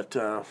 but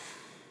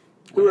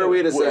Who are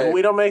we to say?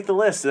 we don't make the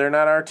list. They're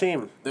not our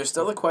team. There's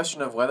still a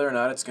question of whether or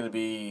not it's going to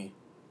be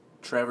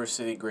Traverse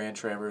City, Grand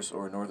Traverse,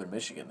 or Northern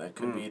Michigan. That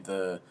could be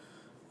the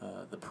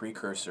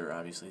precursor,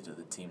 obviously, to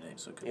the team name.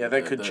 So it could Yeah,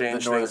 be that could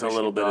change things a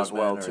little bit as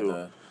well, too.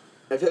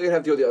 I feel like it'd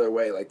have to go the other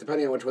way. Like,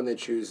 depending on which one they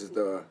choose is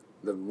the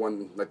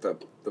one, like the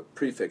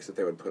prefix that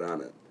they would put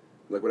on it.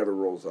 Like, whatever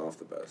rolls off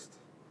the best.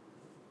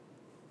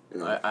 You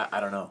know? I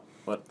don't know,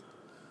 but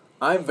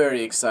I'm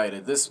very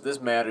excited.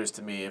 This matters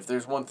to me. If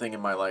there's one thing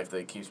in my life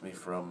that keeps me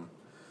from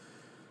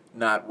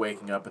not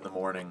waking up in the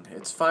morning,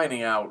 it's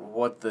finding out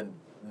what the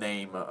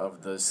name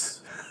of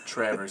this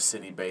Traverse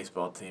City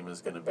baseball team is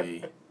going to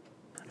be.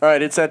 All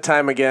right, it's that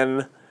time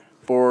again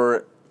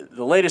for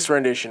the latest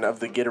rendition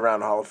of the Get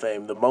Around Hall of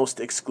Fame, the most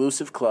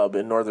exclusive club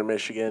in Northern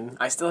Michigan.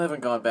 I still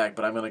haven't gone back,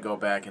 but I'm going to go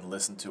back and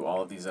listen to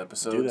all of these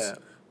episodes Do that.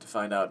 to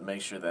find out and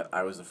make sure that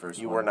I was the first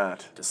You one were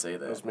not. to say that.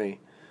 That was me.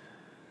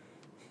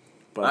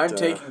 But, I'm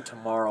taking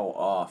tomorrow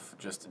off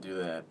just to do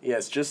that.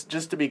 Yes, just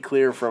to be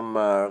clear from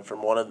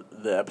one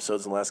of the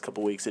episodes in the last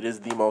couple weeks, it is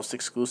the most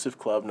exclusive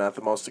club, not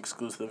the most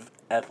exclusive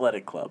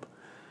athletic club.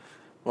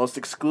 Most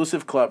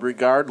exclusive club,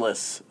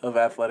 regardless of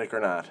athletic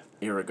or not.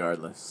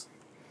 Irregardless.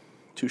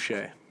 Touche.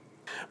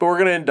 But we're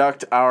going to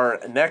induct our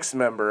next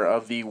member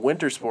of the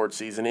winter sports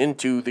season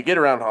into the Get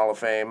Around Hall of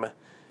Fame.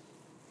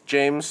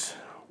 James,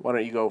 why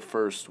don't you go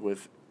first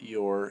with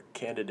your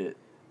candidate?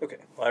 Okay.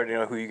 Well, I already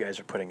know who you guys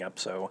are putting up,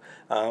 so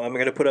I'm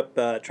going to put up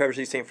Traverse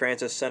City St.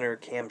 Francis center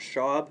Kam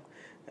Schaub.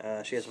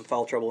 She had some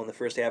foul trouble in the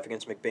first half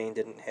against McBain.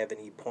 Didn't have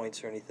any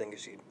points or anything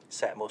because she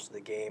sat most of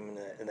the game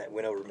in that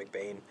win over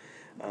McBain.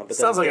 But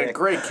Sounds then like a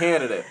great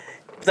candidate.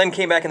 Then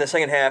came back in the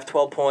second half,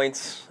 12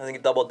 points, I think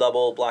a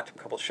double-double, blocked a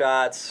couple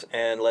shots,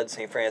 and led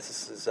St.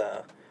 Francis's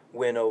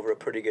win over a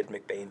pretty good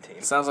McBain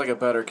team. Sounds like a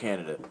better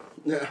candidate.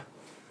 Yeah.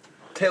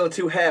 Tale of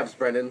two halves,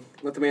 Brendan.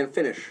 Let the man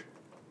finish.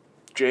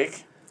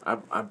 Jake?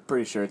 I'm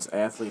pretty sure it's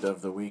athlete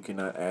of the week and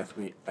not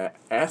athlete.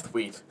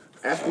 Athlete.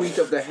 Athlete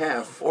of the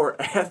half. Or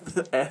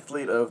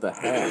athlete of the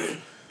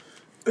half.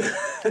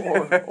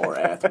 or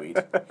athlete.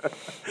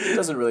 It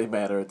doesn't really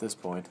matter at this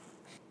point.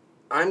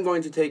 I'm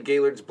going to take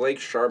Gaylord's Blake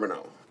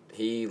Charboneau.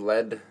 He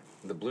led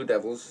the Blue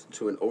Devils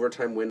to an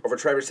overtime win over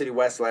Traverse City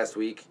West last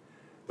week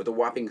with a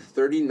whopping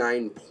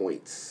 39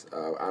 points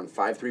on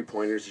 5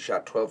 3-pointers. He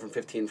shot 12 from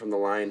 15 from the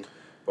line,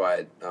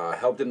 but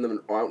helped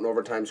him out in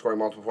overtime, scoring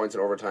multiple points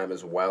in overtime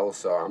as well.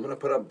 So I'm going to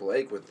put up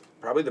Blake with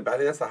probably I think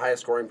that's the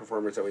highest scoring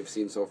performance that we've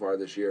seen so far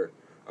this year,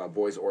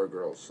 boys or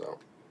girls. So.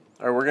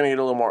 All right, we're going to get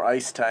a little more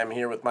ice time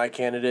here with my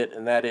candidate,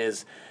 and that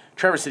is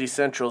Traverse City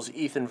Central's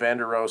Ethan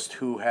VanderRoest,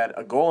 who had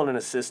a goal and an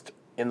assist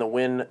in the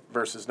win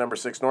versus number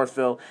 6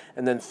 Northville,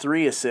 and then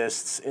 3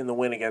 assists in the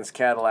win against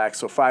Cadillac.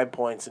 So 5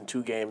 points in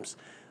 2 games.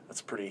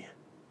 That's a pretty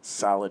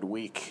solid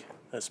week,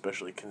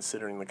 especially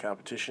considering the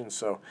competition.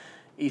 So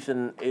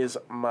Ethan is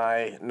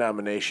my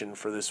nomination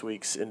for this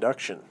week's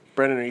induction.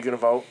 Brendan, are you going to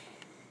vote?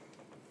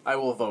 I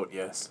will vote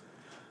yes.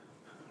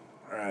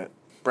 All right.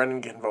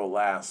 Brendan can vote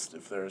last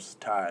if there's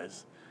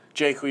ties.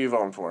 Jake, who are you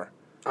voting for?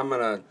 I'm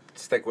going to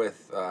stick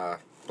with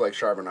Blake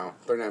Charboneau.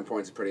 39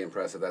 points is pretty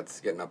impressive.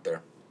 That's getting up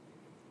there.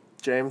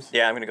 James?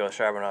 Yeah, I'm going to go with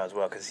Charboneau as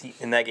well because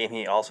in that game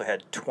he also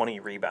had 20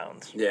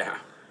 rebounds. Yeah.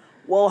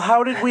 Well,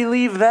 how did we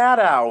leave that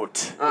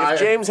out? If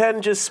James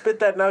hadn't just spit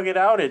that nugget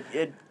out,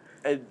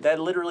 that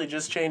literally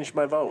just changed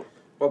my vote.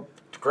 Well,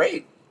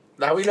 great.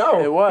 Now we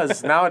know. It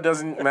was. Now it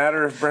doesn't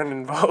matter if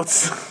Brendan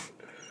votes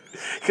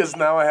because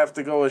now I have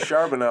to go with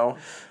Charboneau.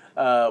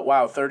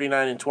 Wow,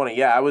 39 and 20.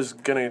 Yeah, I was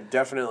going to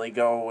definitely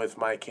go with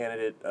my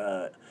candidate,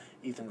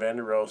 Ethan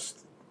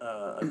VanderRoest,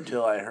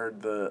 until I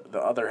heard the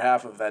other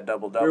half of that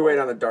double-double. We were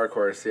waiting on the dark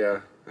horse,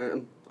 yeah.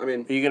 I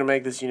mean, are you going to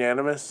make this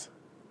unanimous?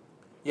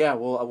 Yeah,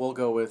 we'll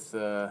go with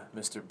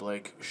Mr.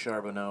 Blake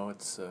Charboneau.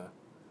 It's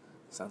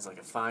sounds like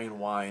a fine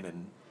wine,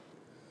 and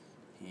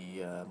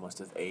he must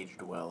have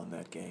aged well in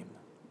that game.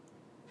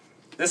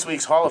 This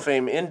week's Hall of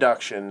Fame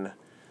induction,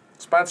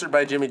 sponsored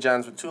by Jimmy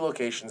John's with 2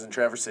 locations in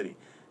Traverse City.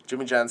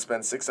 Jimmy John's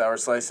spends 6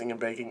 hours slicing and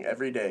baking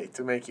every day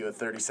to make you a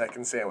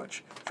 30-second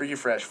sandwich. Freaky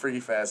fresh, freaky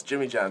fast,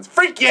 Jimmy John's.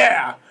 Freak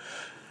yeah!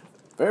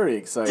 Very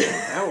exciting.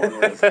 that one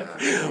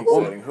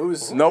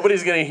was... Exciting.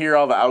 Nobody's going to hear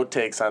all the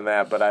outtakes on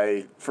that, but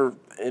I, for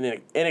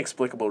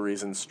inexplicable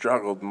reasons,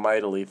 struggled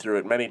mightily through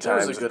it many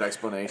times. There was a good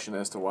explanation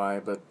as to why,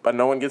 but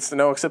no one gets to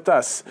know except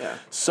us. Yeah.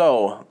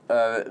 So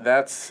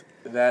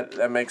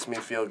that makes me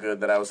feel good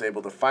that I was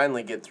able to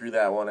finally get through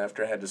that one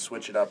after I had to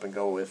switch it up and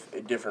go with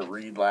a different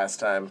read last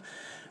time.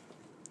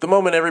 The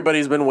moment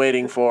everybody's been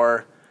waiting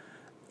for,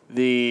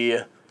 the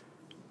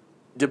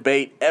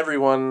debate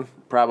everyone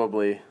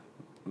probably,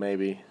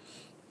 maybe,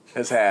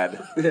 has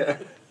had. Yeah.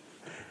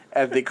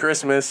 At the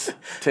Christmas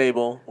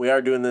table. We are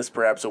doing this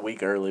perhaps a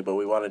week early, but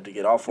we wanted to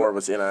get all 4 of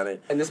us in on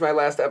it. And this is my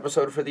last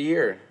episode for the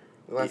year.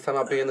 The last time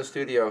I'll be in the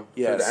studio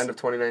through the end of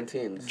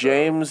 2019. So.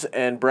 James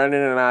and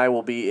Brendan and I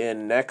will be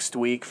in next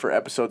week for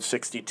episode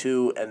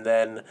 62, and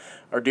then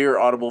our dear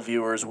Audible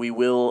viewers, we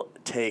will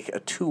take a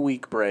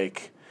 2-week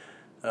break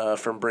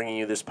from bringing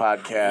you this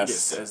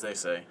podcast. As they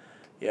say.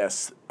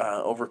 Yes,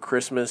 over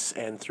Christmas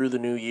and through the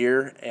new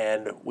year,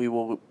 and we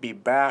will be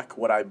back,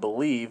 what I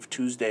believe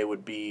Tuesday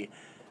would be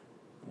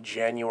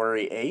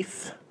January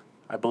 8th.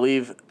 I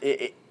believe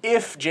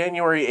if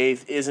January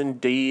 8th is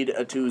indeed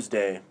a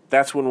Tuesday,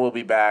 that's when we'll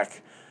be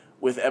back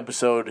with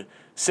episode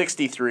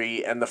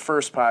 63 and the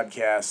first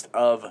podcast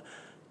of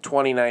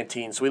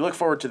 2019. So we look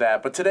forward to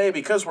that. But today,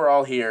 because we're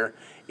all here,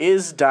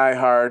 is Die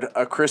Hard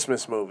a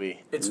Christmas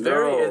movie? It's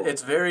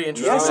very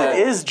interesting. Yes, it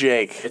is,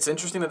 Jake. It's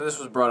interesting that this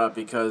was brought up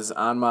because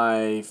on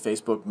my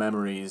Facebook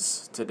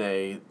memories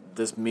today,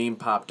 this meme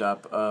popped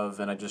up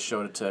and I just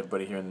showed it to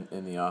everybody here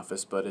in the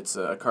office, but it's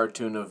a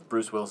cartoon of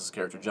Bruce Willis's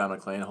character, John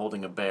McClane,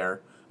 holding a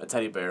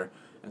teddy bear,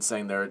 and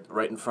saying they're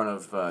right in front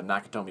of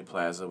Nakatomi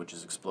Plaza, which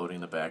is exploding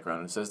in the background.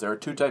 And it says, there are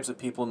 2 types of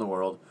people in the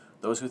world,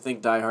 those who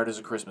think Die Hard is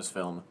a Christmas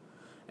film,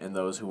 and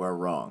those who are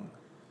wrong.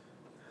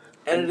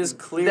 And it is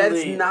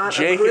clearly... That's not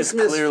Jake a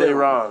Christmas is clearly film.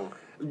 wrong.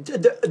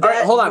 All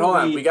right, hold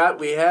on.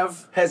 We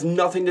have... Has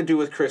nothing to do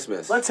with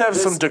Christmas. Let's have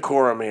some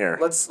decorum here.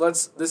 Let's.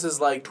 This is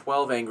like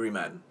 12 Angry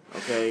Men,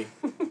 okay?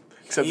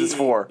 Except it's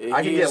 4.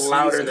 I can get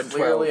louder than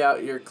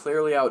 12. You're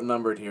clearly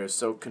outnumbered here,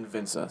 so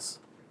convince us.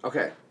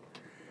 Okay.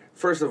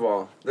 First of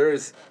all, there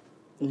is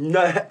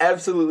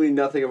absolutely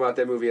nothing about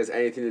that movie has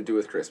anything to do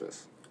with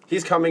Christmas.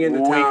 He's coming into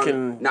town. We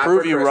can not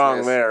prove for you Christmas.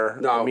 wrong there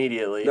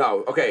immediately.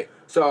 No, okay.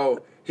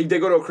 So he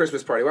did go to a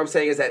Christmas party. What I'm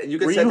saying is that you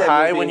could Were set you that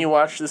high movie, when you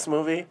watched this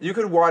movie? You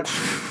could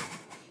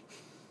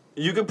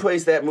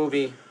place that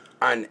movie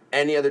on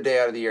any other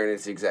day out of the year and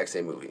it's the exact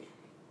same movie.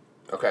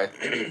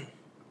 Okay?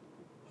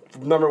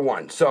 Number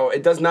 1. So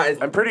it does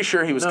not... I'm pretty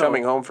sure he was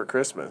coming home for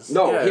Christmas.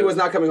 No, Yeah. he was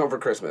not coming home for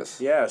Christmas.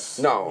 Yes.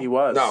 No. He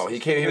was. No,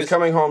 he was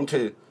coming home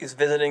to... He's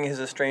visiting his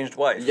estranged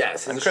wife.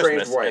 Yes, his on estranged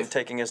Christmas wife. and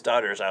taking his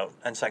daughters out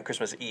on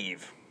Christmas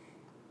Eve.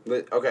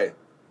 Okay.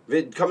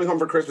 Coming home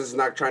for Christmas is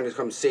not trying to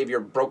come save your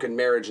broken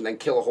marriage and then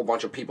kill a whole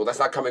bunch of people. That's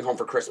not coming home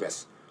for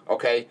Christmas.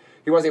 Okay,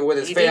 he wasn't even with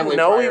his He family. didn't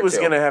know he prior was to.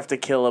 going to have to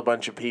kill a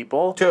bunch of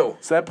people. 2.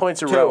 So that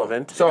point's 2.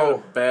 irrelevant.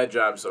 So Bad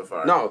job so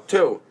far. no,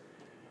 2.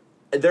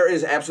 There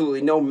is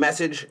absolutely no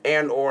message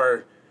and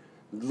or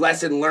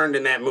lesson learned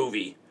in that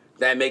movie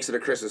that makes it a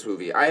Christmas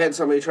movie. I had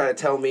somebody try to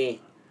tell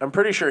me. I'm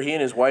pretty sure he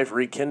and his wife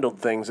rekindled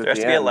things at There has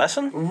the to be a end.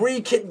 lesson?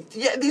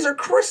 Yeah, these are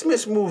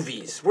Christmas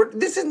movies.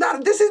 There's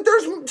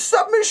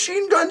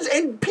submachine guns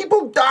and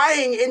people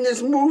dying in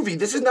this movie.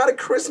 This is not a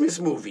Christmas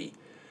movie.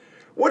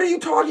 What are you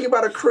talking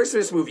about, a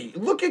Christmas movie?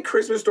 Look at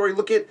Christmas Story.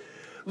 Look at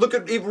Rudolph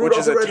Which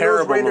is the a Red-Nosed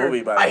terrible Reindeer.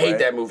 movie, by the I way. hate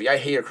that movie. I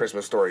hate A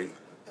Christmas Story.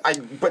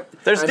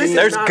 There's this is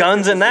there's not a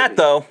guns in Christmas that, movie.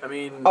 though. I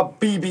mean, A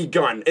BB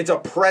gun. It's a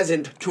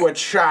present to a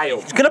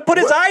child. He's going to put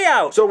his eye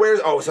out.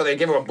 So so they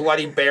give him a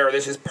bloody bear.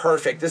 This is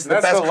perfect. This is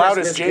That's the best the loudest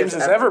Christmas James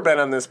gift has ever been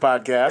on this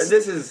podcast.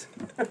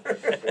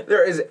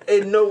 There is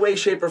in no way,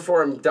 shape, or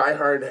form Die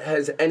Hard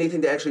has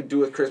anything to actually do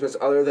with Christmas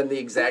other than the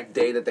exact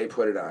day that they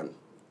put it on.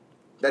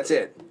 That's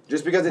it.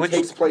 Just because it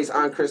takes place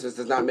on Christmas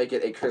does not make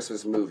it a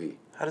Christmas movie.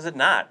 How does it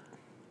not?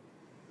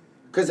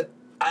 Because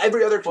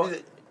every other...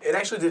 it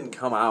actually didn't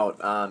come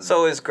out on...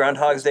 So is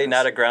Groundhog's Day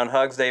not a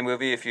Groundhog's Day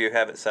movie if you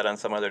have it set on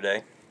some other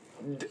day?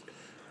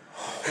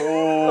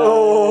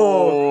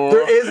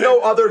 There is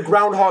no other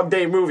Groundhog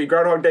Day movie.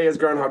 Groundhog Day is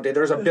Groundhog Day.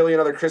 There's a billion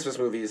other Christmas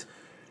movies.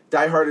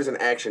 Die Hard is an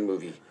action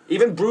movie.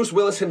 Even Bruce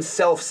Willis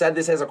himself said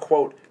this as a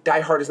quote, Die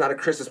Hard is not a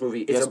Christmas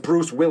movie. It's Yes, a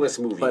Bruce Willis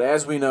movie. But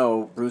as we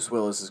know, Bruce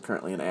Willis is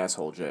currently in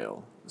asshole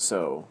jail.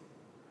 So...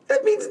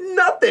 that means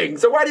nothing.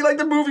 So why do you like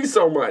the movie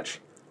so much?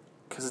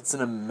 Because it's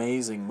an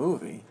amazing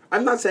movie.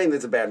 I'm not saying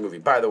it's a bad movie,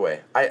 by the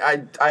way.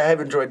 I have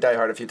enjoyed Die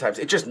Hard a few times.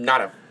 It's just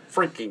not a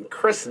freaking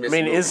Christmas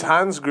movie. is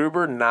Hans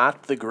Gruber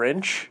not the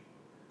Grinch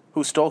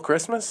who stole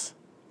Christmas?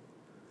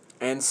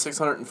 And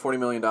 $640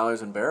 million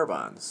in bearer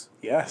bonds.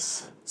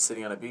 Yes.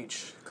 Sitting on a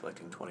beach,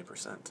 collecting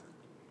 20%.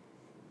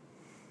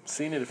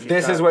 Seen it a few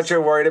This times. is what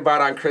you're worried about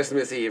on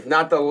Christmas Eve,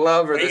 not the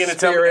love or Are you the going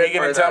spirit.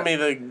 to tell me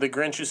the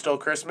Grinch who stole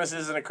Christmas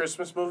isn't a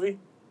Christmas movie?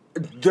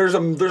 There's a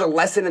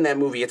lesson in that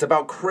movie. It's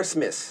about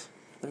Christmas.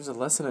 There's a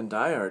lesson in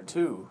Die Hard,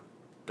 too.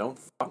 Don't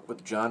fuck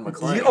with John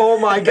McClane. Oh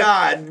my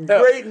God!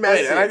 Great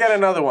message. Wait, and I got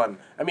another one.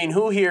 I mean,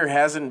 who here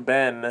hasn't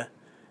been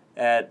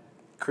at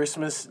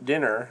Christmas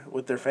dinner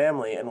with their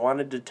family and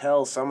wanted to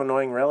tell some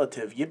annoying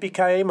relative,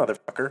 yippee-ki-yay,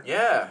 motherfucker?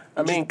 Yeah.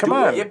 I mean, come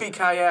on.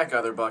 Yippee-kayak,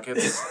 other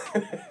buckets.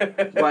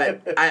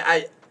 But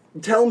I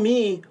tell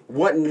me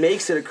what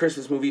makes it a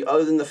Christmas movie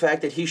other than the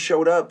fact that he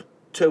showed up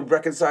to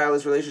reconcile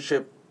his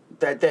relationship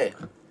that day.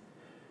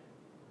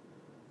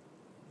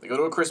 They go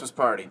to a Christmas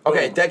party.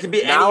 Okay, Boom. that could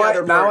be now any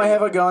other Now party. I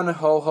have a gun,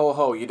 ho, ho,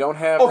 ho. You don't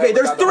have... Okay, that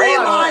there's without the- 3 Hold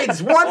on.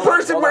 lines. One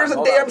person wears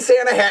a damn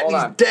Santa hat and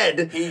he's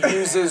dead. He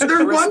uses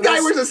There's one guy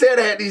Christmas- wears a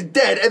Santa hat and he's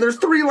dead, and there's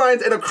 3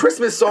 lines and a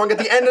Christmas song at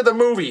the end of the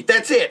movie.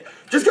 That's it.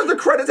 Just because the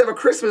credits have a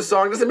Christmas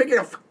song doesn't make it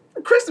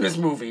a Christmas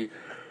movie.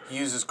 He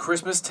uses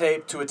Christmas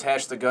tape to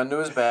attach the gun to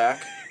his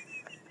back.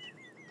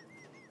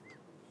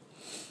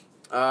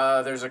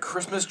 There's a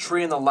Christmas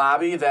tree in the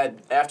lobby that,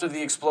 after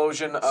the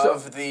explosion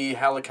of the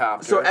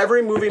helicopter... So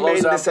every movie made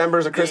in blows up. December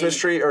is a Christmas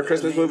tree or a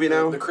Christmas movie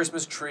now? The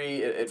Christmas tree,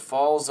 it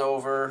falls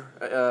over,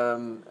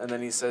 and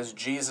then he says,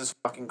 Jesus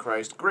fucking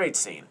Christ. Great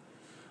scene.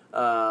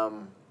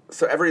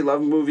 So every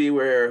love movie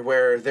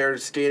where they're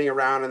skating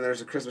around and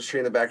there's a Christmas tree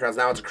in the background,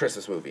 now it's a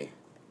Christmas movie.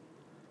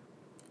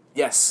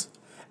 Yes.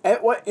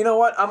 You know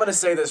what? I'm going to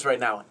say this right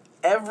now.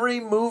 Every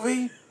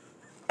movie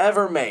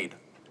ever made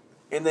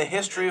in the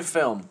history of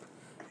film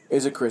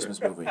is a Christmas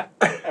movie.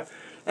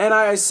 And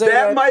I say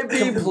that might be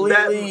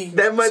completely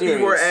that might be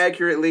more serious.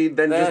 accurately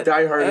than just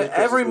Die Hard. Is a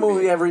Every Christmas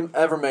movie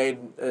ever made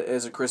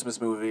is a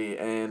Christmas movie,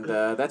 and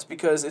that's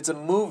because it's a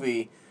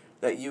movie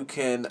that you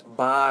can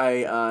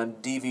buy on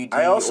DVD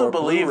I also or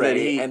believe that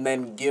Blu-ray he- and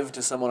then give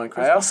to someone on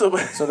Christmas.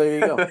 So there you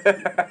go.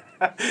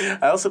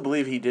 I also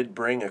believe he did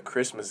bring a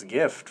Christmas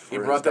gift for He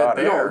brought his that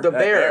daughter. bear. No, the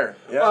bear.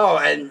 Yeah. Oh,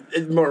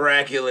 and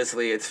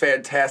miraculously, it's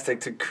fantastic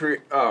to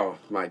create. Oh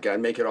my God,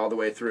 make it all the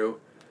way through.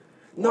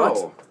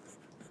 No,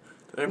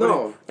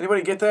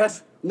 Anybody get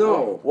that?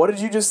 no. What did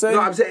you just say? No,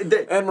 I'm saying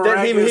that, And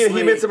that he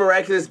miraculously- makes a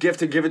miraculous gift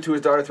to give it to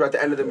his daughter throughout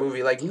the end of the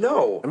movie. Like,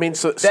 no. I mean,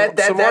 some is that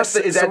more the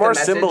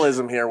message?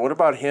 symbolism here. What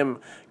about him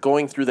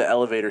going through the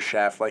elevator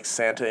shaft like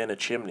Santa in a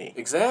chimney?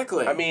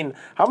 Exactly. I mean,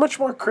 how much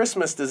more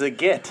Christmas does it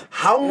get?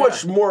 How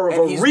much more of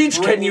And a he's reach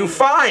can you bringing-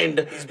 find?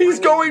 He's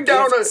bringing going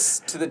down gifts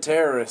to the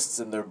terrorists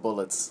and their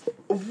bullets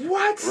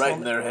what? right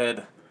in their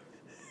head.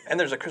 And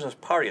there's a Christmas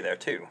party there,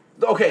 too.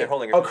 Okay, They're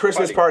holding a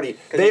Christmas party.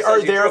 'Cause They he are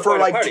says you there throw for quite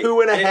a like party.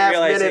 2.5 I didn't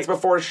realize minutes they-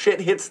 before shit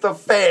hits the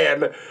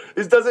fan.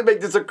 This doesn't make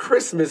this a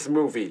Christmas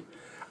movie.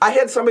 I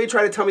had somebody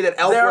try to tell me that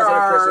Elf There wasn't a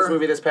are- Christmas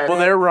movie this past Well,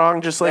 they're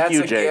wrong, just like That's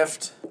you, a Jake.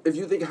 gift. If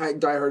you think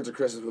Die Hard's a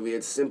Christmas movie,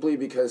 it's simply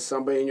because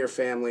somebody in your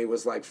family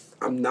was like,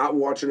 I'm not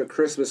watching A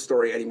Christmas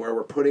Story anymore.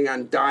 We're putting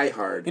on Die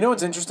Hard. You know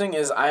what's interesting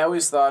is I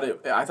always thought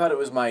it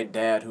was my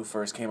dad who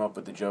first came up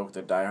with the joke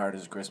that Die Hard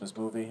is a Christmas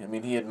movie. I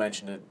mean, he had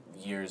mentioned it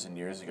years and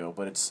years ago,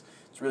 but it's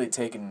really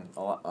taken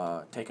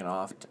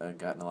off,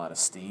 gotten a lot of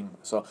steam.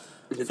 So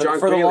John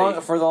for Greeley.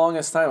 the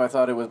longest time, I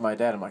thought it was my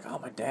dad. I'm like, oh,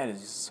 my dad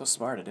is so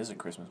smart. It is a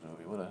Christmas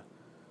movie.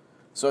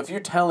 So if you're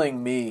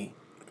telling me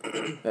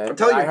that I'm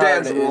telling you, Die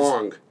Dad's Hard is-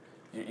 wrong.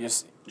 you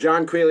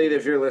John Quealy,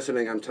 if you're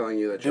listening, I'm telling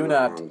you that do you're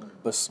not wrong.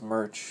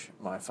 besmirch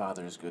my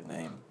father's good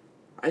name.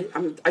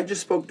 I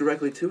just spoke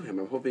directly to him.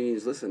 I'm hoping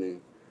he's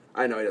listening.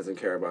 I know he doesn't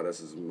care about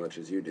us as much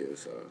as you do,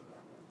 so.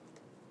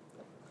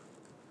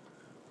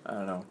 I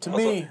don't know.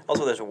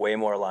 Also, there's way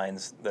more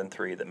lines than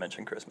 3 that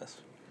mention Christmas.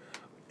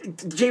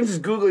 James is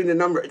Googling the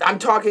number. I'm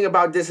talking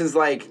about this as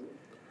like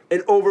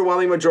an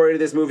overwhelming majority of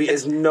this movie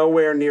is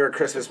nowhere near a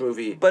Christmas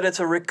movie. But it's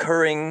a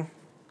recurring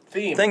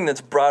Theme. thing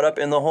that's brought up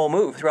in the whole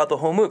movie, throughout the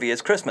whole movie.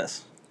 It's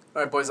Christmas.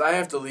 All right, boys, I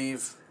have to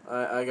leave.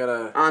 I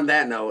gotta On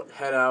that note,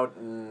 head out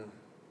and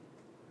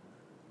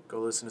go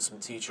listen to some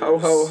teachers. Ho,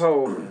 ho,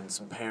 ho. And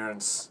some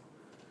parents.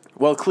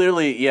 Well,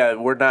 clearly, yeah,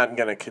 we're not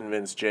going to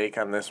convince Jake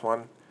on this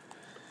one.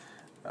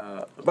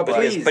 but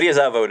please, But he is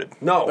outvoted.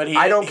 no, But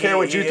I don't care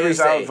what you he three is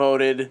say.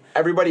 outvoted.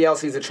 Everybody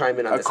else needs to chime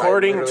in on this. I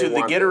According literally to the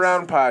want Get this.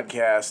 Around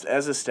podcast,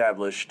 as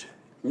established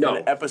No.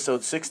 in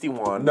episode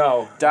 61,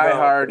 No. Die No.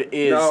 Hard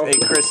is No. a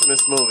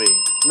Christmas movie.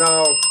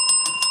 No,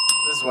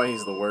 This is why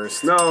he's the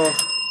worst.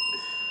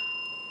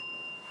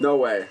 no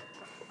way.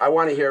 I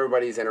want to hear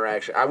everybody's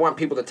interaction. I want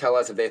people to tell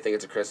us if they think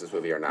it's a Christmas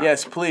movie or not.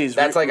 Yes, please.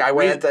 That's like I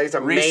went. That's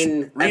a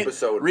main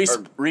episode.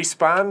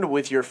 Respond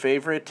with your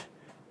favorite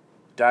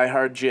Die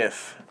Hard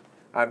GIF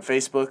on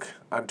Facebook,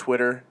 on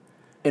Twitter,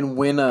 And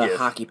win a GIF.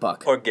 hockey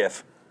puck. Or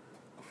GIF.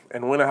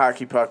 and win a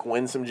hockey puck,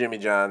 win some Jimmy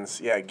Johns.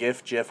 Yeah,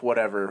 GIF,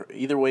 whatever.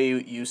 Either way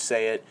you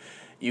say it,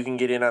 you can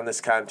get in on this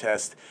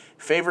contest.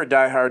 Favorite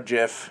Die Hard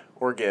GIF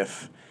or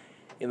GIF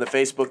in the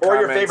Facebook or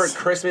comments. your favorite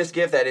Christmas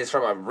gift that is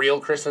from a real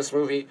Christmas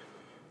movie.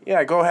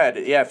 Yeah, go ahead.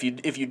 Yeah,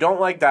 if you don't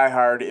like Die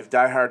Hard, if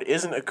Die Hard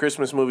isn't a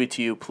Christmas movie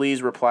to you,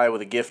 please reply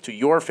with a gift to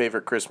your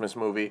favorite Christmas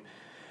movie.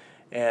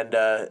 And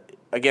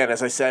again,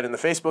 as I said, in the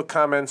Facebook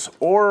comments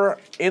or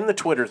in the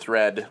Twitter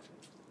thread.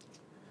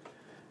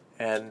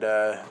 And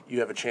you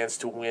have a chance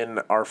to win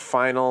our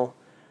final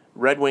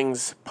Red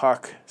Wings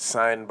puck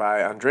signed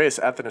by Andreas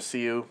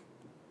Athanasiou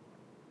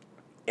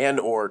and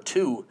or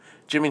 2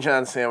 Jimmy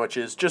John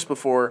sandwiches just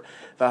before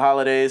the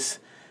holidays.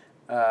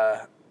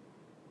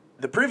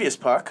 The previous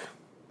puck,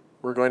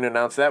 we're going to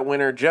announce that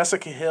winner,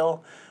 Jessica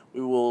Hill. We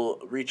will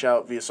reach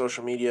out via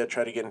social media,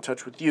 try to get in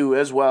touch with you,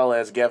 as well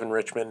as Gavin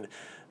Richmond,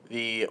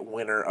 the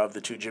winner of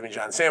the 2 Jimmy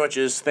John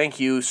sandwiches. Thank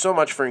you so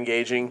much for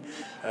engaging.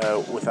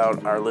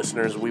 Without our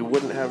listeners, we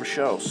wouldn't have a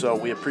show. So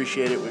we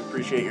appreciate it. We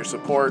appreciate your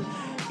support.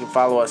 You can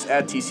follow us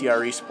at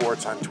TCR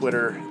Esports on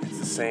Twitter. It's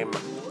the same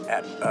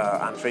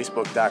on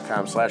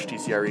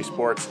Facebook.com/TCR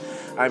Esports.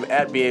 I'm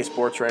at BA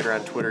Sports Writer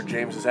on Twitter.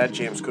 James is at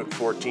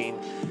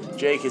JamesCook14.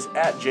 Jake is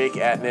at Jake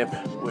Atnip,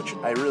 which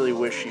I really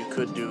wish you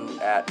could do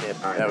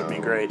Atnip. That would be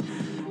great.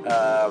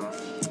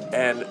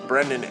 And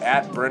Brendan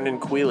at Brendan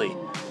Quealy.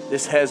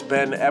 This has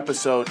been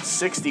episode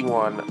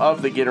 61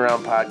 of the Get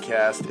Around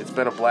podcast. It's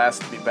been a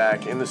blast to be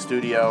back in the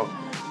studio.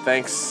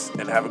 Thanks,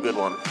 and have a good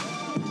one.